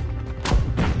target.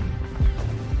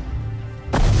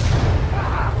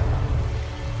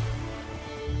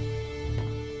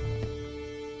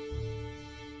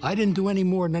 I didn't do any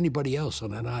more than anybody else on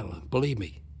that island, believe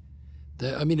me.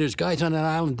 I mean, there's guys on that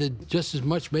island that did just as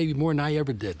much, maybe more than I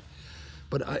ever did.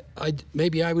 But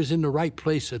maybe I was in the right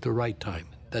place at the right time.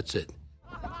 That's it.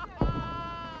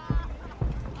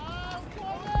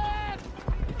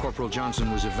 Corporal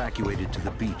Johnson was evacuated to the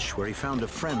beach, where he found a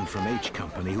friend from H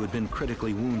Company who had been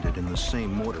critically wounded in the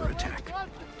same mortar attack.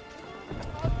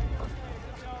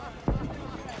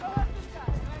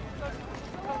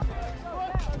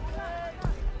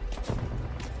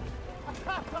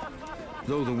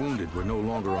 Though the wounded were no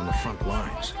longer on the front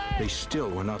lines, they still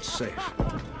were not safe.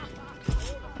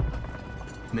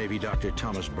 Navy Dr.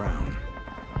 Thomas Brown.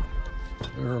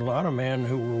 There were a lot of men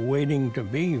who were waiting to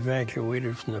be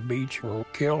evacuated from the beach were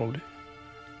killed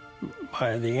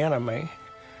by the enemy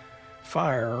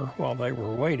fire while they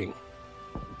were waiting.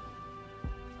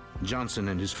 Johnson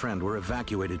and his friend were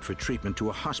evacuated for treatment to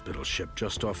a hospital ship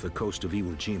just off the coast of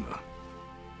Iwo Jima.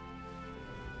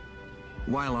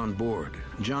 While on board,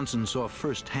 Johnson saw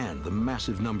firsthand the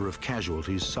massive number of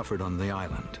casualties suffered on the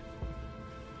island.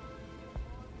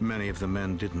 Many of the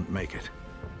men didn't make it.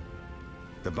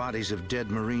 The bodies of dead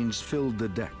Marines filled the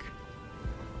deck.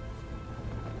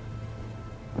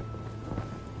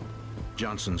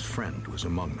 Johnson's friend was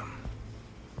among them.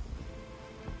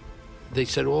 They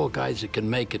said, all guys that can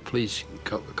make it, please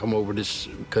come over this,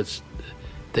 because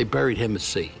they buried him at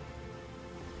sea.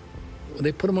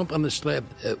 They put him up on the slab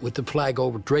with the flag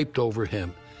draped over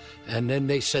him, and then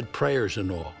they said prayers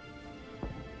and all.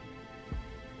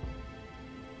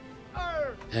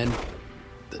 And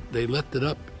they lifted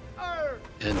up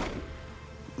and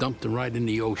dumped him right in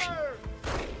the ocean.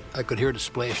 I could hear the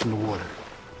splash in the water.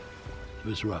 It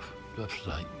was rough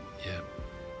sight, yeah.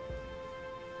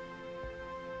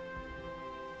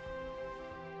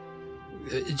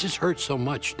 It just hurt so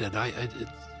much that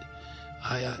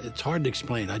it's hard to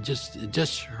explain. It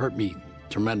just hurt me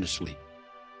tremendously.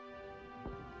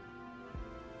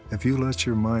 If you let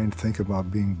your mind think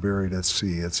about being buried at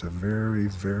sea, it's a very,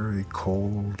 very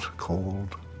cold,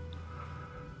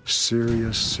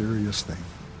 serious thing.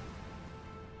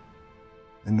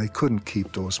 And they couldn't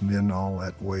keep those men all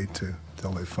that way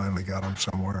till they finally got them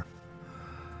somewhere.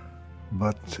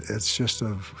 But it's just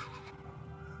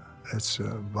it's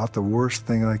about the worst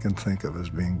thing I can think of, is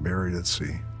being buried at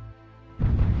sea.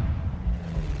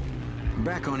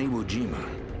 Back on Iwo Jima,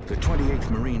 the 28th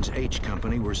Marines H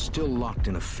Company were still locked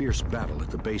in a fierce battle at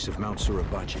the base of Mount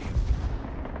Suribachi.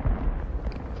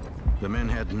 The men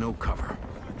had no cover.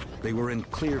 They were in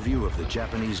clear view of the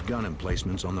Japanese gun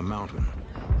emplacements on the mountain.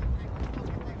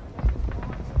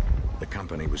 The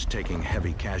company was taking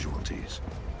heavy casualties.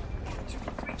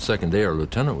 Second day, our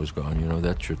lieutenant was gone. You know,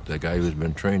 that guy who's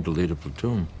been trained to lead a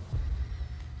platoon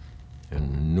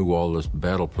and knew all the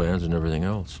battle plans and everything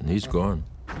else, and he's gone.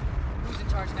 Who's in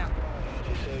charge now?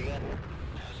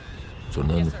 So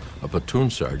then a platoon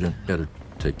sergeant had to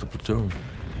take the platoon.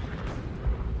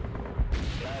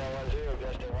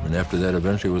 And after that,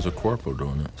 eventually, it was a corporal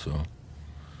doing it. So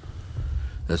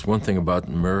that's one thing about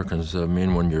Americans. I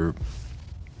mean, when you're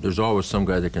there's always some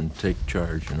guy that can take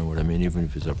charge, you know what I mean, even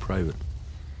if he's a private,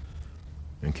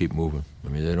 and keep moving. I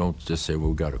mean, they don't just say,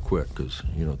 well, we got to quit because,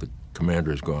 you know, the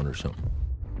commander is gone or something.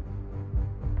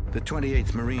 The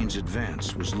 28th Marines'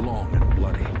 advance was long and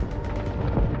bloody.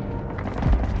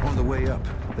 On the way up,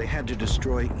 they had to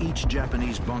destroy each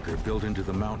Japanese bunker built into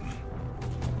the mountain.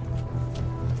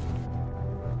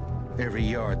 Every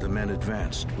yard the men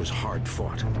advanced was hard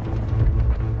fought.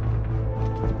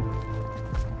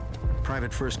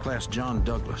 Private First Class John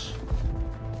Douglas.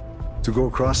 To go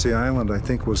across the island, I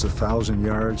think, was 1,000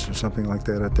 yards or something like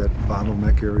that at that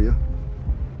bottleneck area.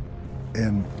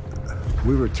 And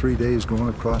we were 3 days going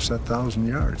across that 1,000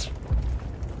 yards.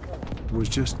 It was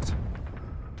just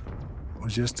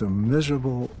a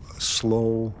miserable,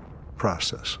 slow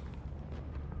process.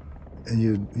 And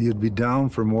you'd be down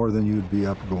for more than you'd be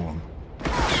up going.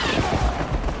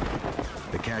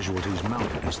 The casualties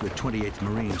mounted as the 28th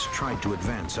Marines tried to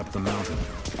advance up the mountain.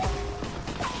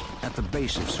 At the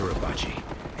base of Suribachi,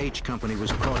 H Company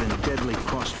was caught in deadly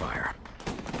crossfire.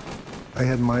 I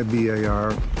had my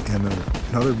BAR, and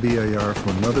another BAR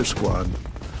from another squad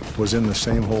was in the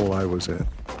same hole I was in.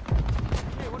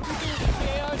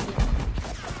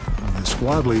 The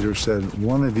squad leader said,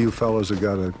 one of you fellows have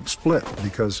got to split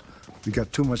because we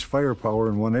got too much firepower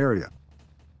in one area.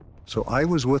 So I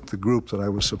was with the group that I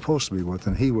was supposed to be with,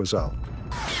 and he was out.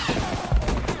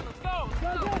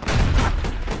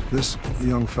 This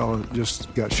young fella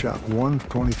just got shot,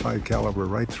 125 caliber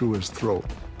right through his throat.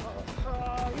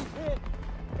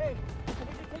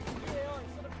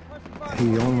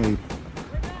 He only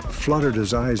fluttered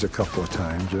his eyes a couple of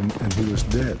times, and he was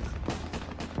dead.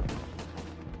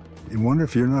 You wonder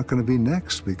if you're not going to be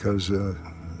next, because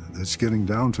it's getting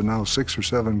down to now 6 or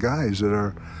 7 guys that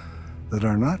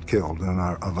are not killed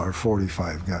of our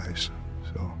 45 guys.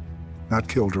 So, not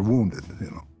killed or wounded,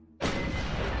 you know.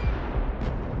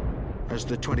 As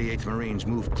the 28th Marines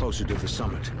moved closer to the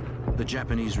summit, the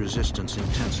Japanese resistance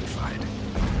intensified.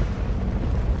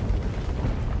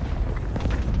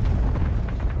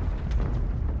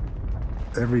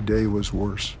 Every day was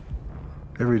worse.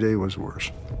 Every day was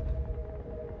worse.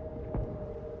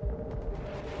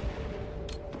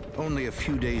 Only a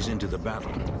few days into the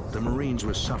battle, the Marines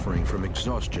were suffering from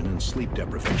exhaustion and sleep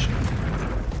deprivation.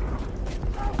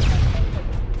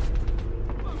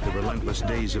 The relentless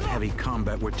days of heavy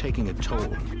combat were taking a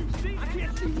toll.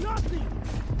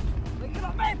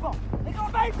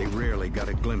 They rarely got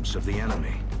a glimpse of the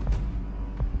enemy.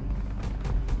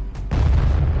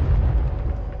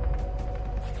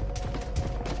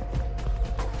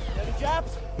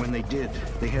 When they did,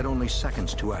 they had only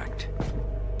seconds to act.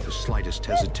 The slightest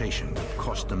hesitation would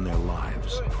cost them their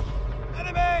lives.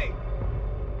 Enemy!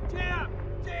 Jam!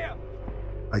 Jam!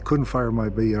 I couldn't fire my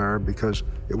BR because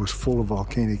it was full of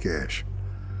volcanic ash.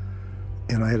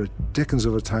 And I had a dickens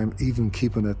of a time even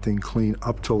keeping that thing clean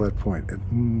up till that point.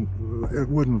 It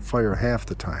wouldn't fire half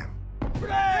the time.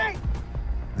 Grenade!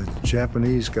 The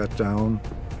Japanese got down,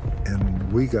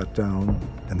 and we got down,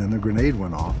 and then the grenade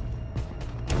went off.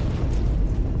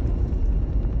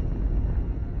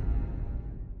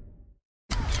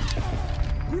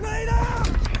 Grenade out!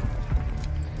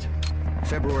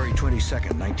 February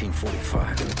 22nd,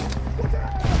 1945.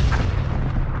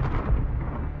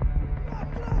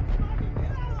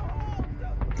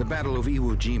 The Battle of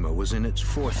Iwo Jima was in its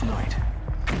 4th night.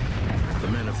 The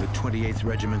men of the 28th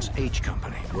Regiment's H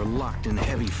Company were locked in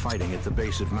heavy fighting at the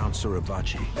base of Mount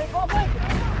Suribachi.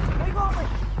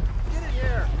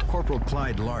 Corporal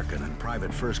Clyde Larkin and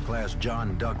Private First Class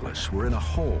John Douglas were in a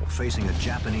hole facing a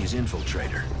Japanese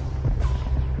infiltrator.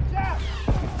 Jam!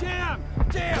 Jam!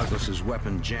 Jam! Douglas's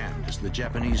weapon jammed as the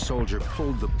Japanese soldier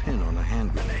pulled the pin on a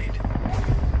hand grenade.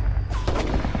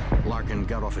 Larkin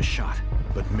got off a shot,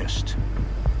 but missed.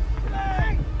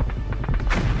 Grenade!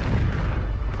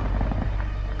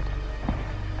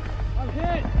 I'm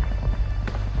hit!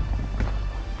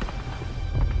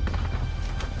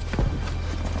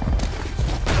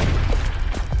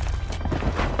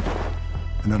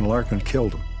 And then Larkin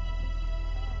killed him.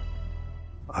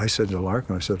 I said to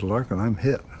Larkin, I'm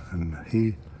hit. And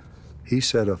he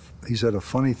said a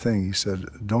funny thing. He said,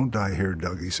 don't die here,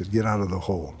 Doug. He said, get out of the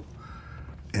hole.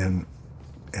 And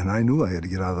I knew I had to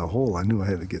get out of the hole. I knew I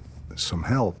had to get some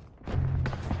help.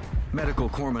 Medical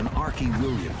Corpsman Archie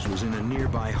Williams was in a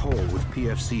nearby hole with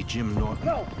PFC Jim Norton.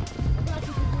 Go! I got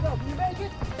you, can you make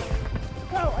it?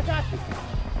 Go, I got you.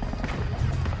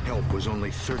 Help was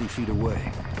only 30 feet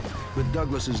away, but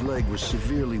Douglas's leg was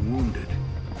severely wounded.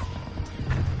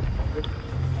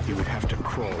 He would have to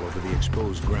crawl over the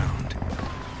exposed ground.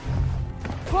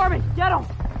 Corbin, get him!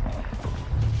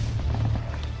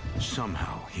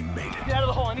 Somehow he made it. Get out of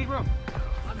the hole, I need room.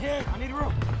 here. I need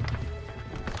room.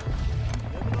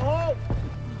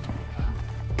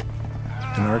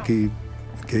 And Archie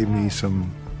gave me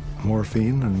some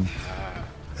morphine, and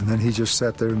then he just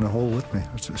sat there in the hole with me.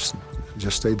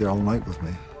 Just stayed there all night with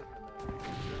me.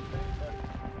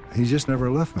 He just never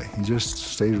left me. He just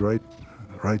stayed right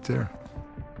there.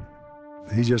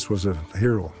 He just was a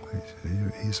hero.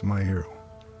 He's my hero.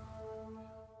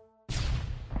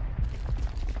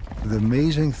 The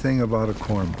amazing thing about a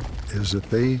corpsman is that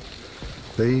they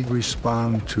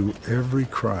respond to every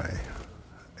cry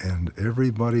and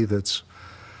everybody that's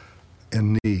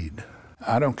in need.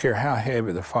 I don't care how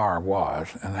heavy the fire was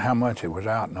and how much it was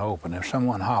out in the open. If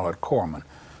someone hollered corpsman,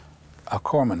 a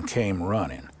corpsman came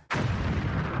running.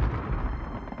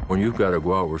 When you've got to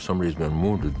go out where somebody's been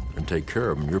wounded and take care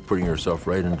of them, you're putting yourself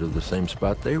right into the same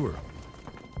spot they were.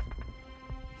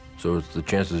 So it's the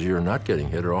chances you're not getting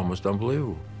hit are almost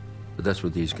unbelievable. But that's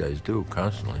what these guys do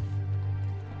constantly.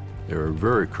 They're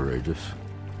very courageous.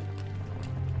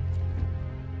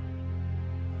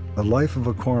 The life of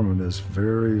a corpsman is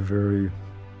very, very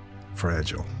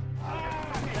fragile.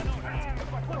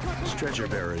 Stretcher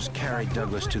bearers carried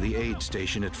Douglas to the aid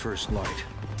station at first light.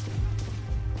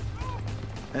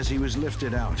 As he was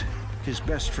lifted out, his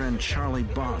best friend Charlie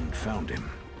Bond found him.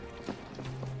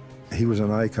 He was an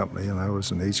I company and I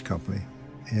was an H company,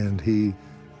 and he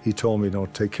told me,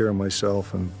 "Don't take care of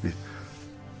myself and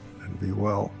be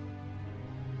well."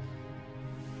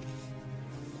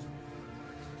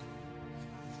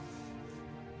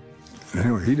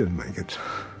 Anyway, he didn't make it.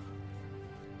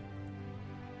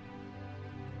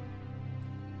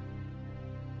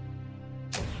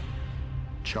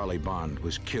 Charlie Bond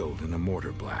was killed in a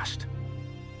mortar blast.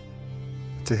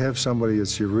 To have somebody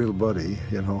that's your real buddy,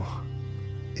 you know,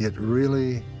 it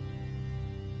really,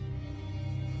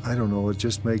 I don't know, it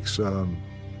just makes war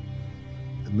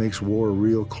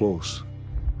real close.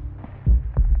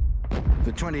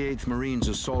 The 28th Marines'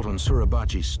 assault on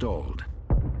Suribachi stalled.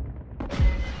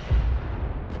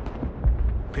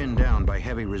 Pinned down by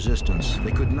heavy resistance,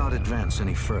 they could not advance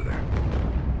any further.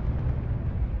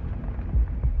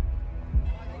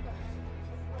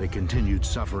 They continued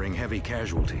suffering heavy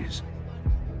casualties.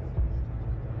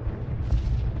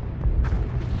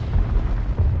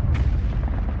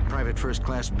 Private First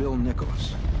Class Bill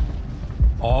Nicholas.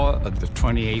 All of the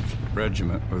 28th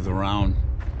Regiment was around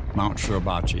Mount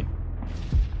Suribachi.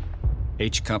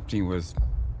 H Company was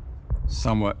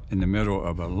somewhat in the middle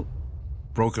of a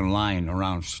broken line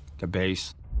around the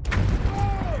base.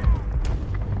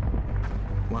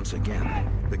 Once again,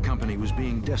 the company was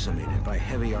being decimated by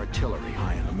heavy artillery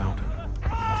high in the mountain.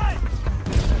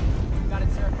 Got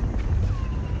it, sir.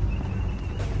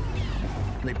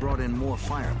 They brought in more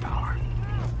firepower.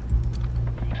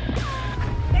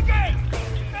 Okay!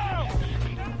 No!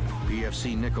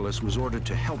 PFC Nicholas was ordered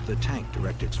to help the tank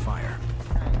direct its fire.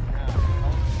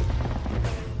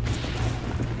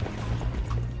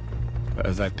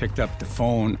 As I picked up the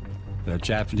phone, the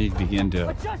Japanese began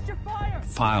to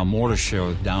fire mortar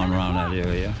shells down around that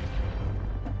area.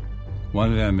 One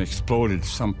of them exploded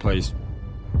someplace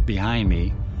behind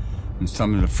me, and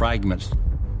some of the fragments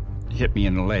hit me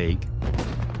in the leg.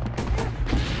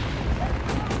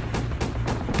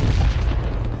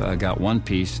 I got one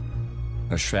piece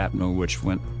of shrapnel which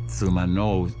went through my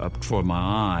nose up toward my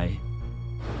eye.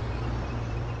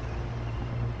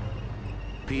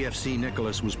 PFC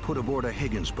Nicholas was put aboard a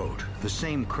Higgins boat, the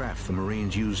same craft the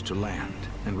Marines used to land,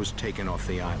 and was taken off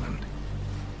the island.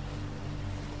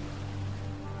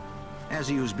 As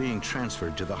he was being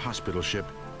transferred to the hospital ship,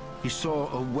 he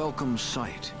saw a welcome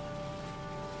sight.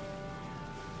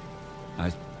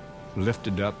 I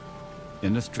lifted up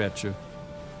in the stretcher,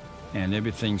 and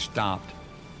everything stopped.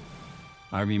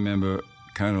 I remember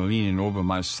kind of leaning over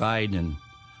my side and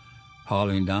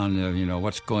hollering down there, you know,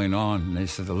 what's going on? And they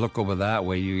said, look over that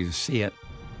way, you see it.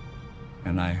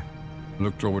 And I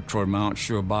looked over toward Mount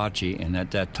Suribachi, and at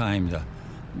that time,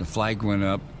 the flag went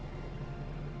up.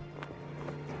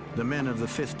 The men of the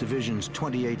 5th Division's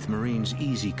 28th Marines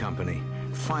Easy Company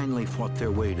finally fought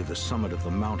their way to the summit of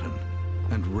the mountain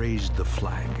and raised the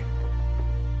flag.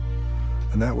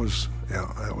 And that was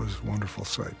a wonderful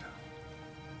sight.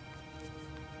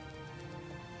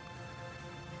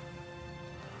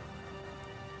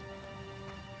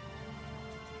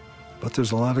 But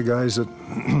there's a lot of guys that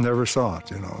never saw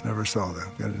it, you know, never saw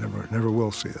that, never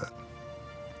will see that.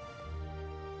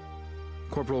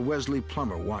 Corporal Wesley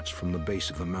Plummer watched from the base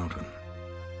of the mountain.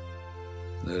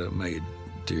 That made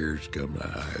tears come to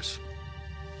eyes.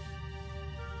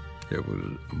 It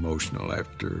was emotional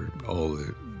after all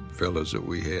the fellows that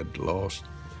we had lost,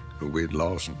 but we had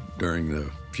lost during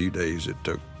the few days it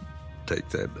took to take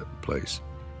that place.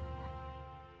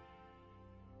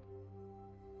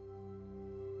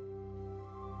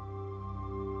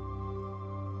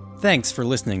 Thanks for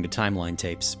listening to Timeline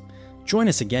Tapes. Join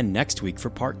us again next week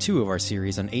for part 2 of our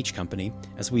series on H Company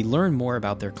as we learn more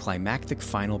about their climactic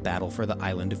final battle for the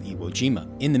island of Iwo Jima.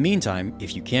 In the meantime,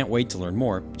 if you can't wait to learn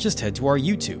more, just head to our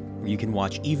YouTube, where you can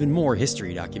watch even more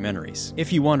history documentaries.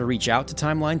 If you want to reach out to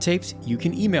Timeline Tapes, you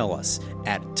can email us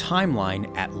at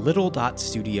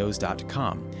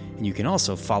timeline@little.studios.com, and you can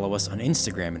also follow us on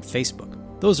Instagram and Facebook.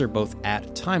 Those are both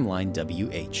at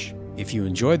TimelineWH. If you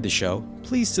enjoyed the show,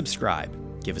 please subscribe.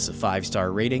 Give us a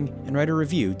 5-star rating and write a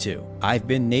review, too. I've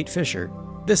been Nate Fisher.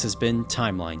 This has been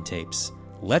Timeline Tapes.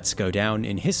 Let's go down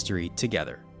in history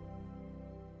together.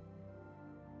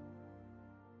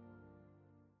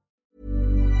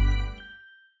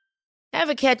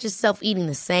 Ever catch yourself eating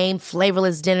the same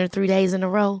flavorless dinner 3 days in a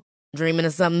row? Dreaming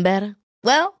of something better?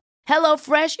 Well,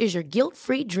 HelloFresh is your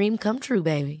guilt-free dream come true,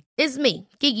 baby. It's me,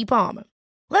 Keke Palmer.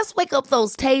 Let's wake up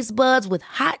those taste buds with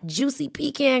hot, juicy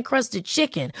pecan-crusted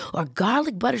chicken or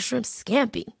garlic butter shrimp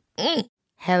scampi.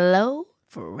 Hello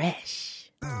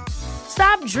Fresh.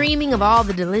 Stop dreaming of all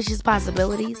the delicious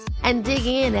possibilities and dig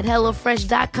in at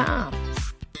HelloFresh.com.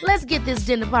 Let's get this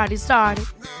dinner party started.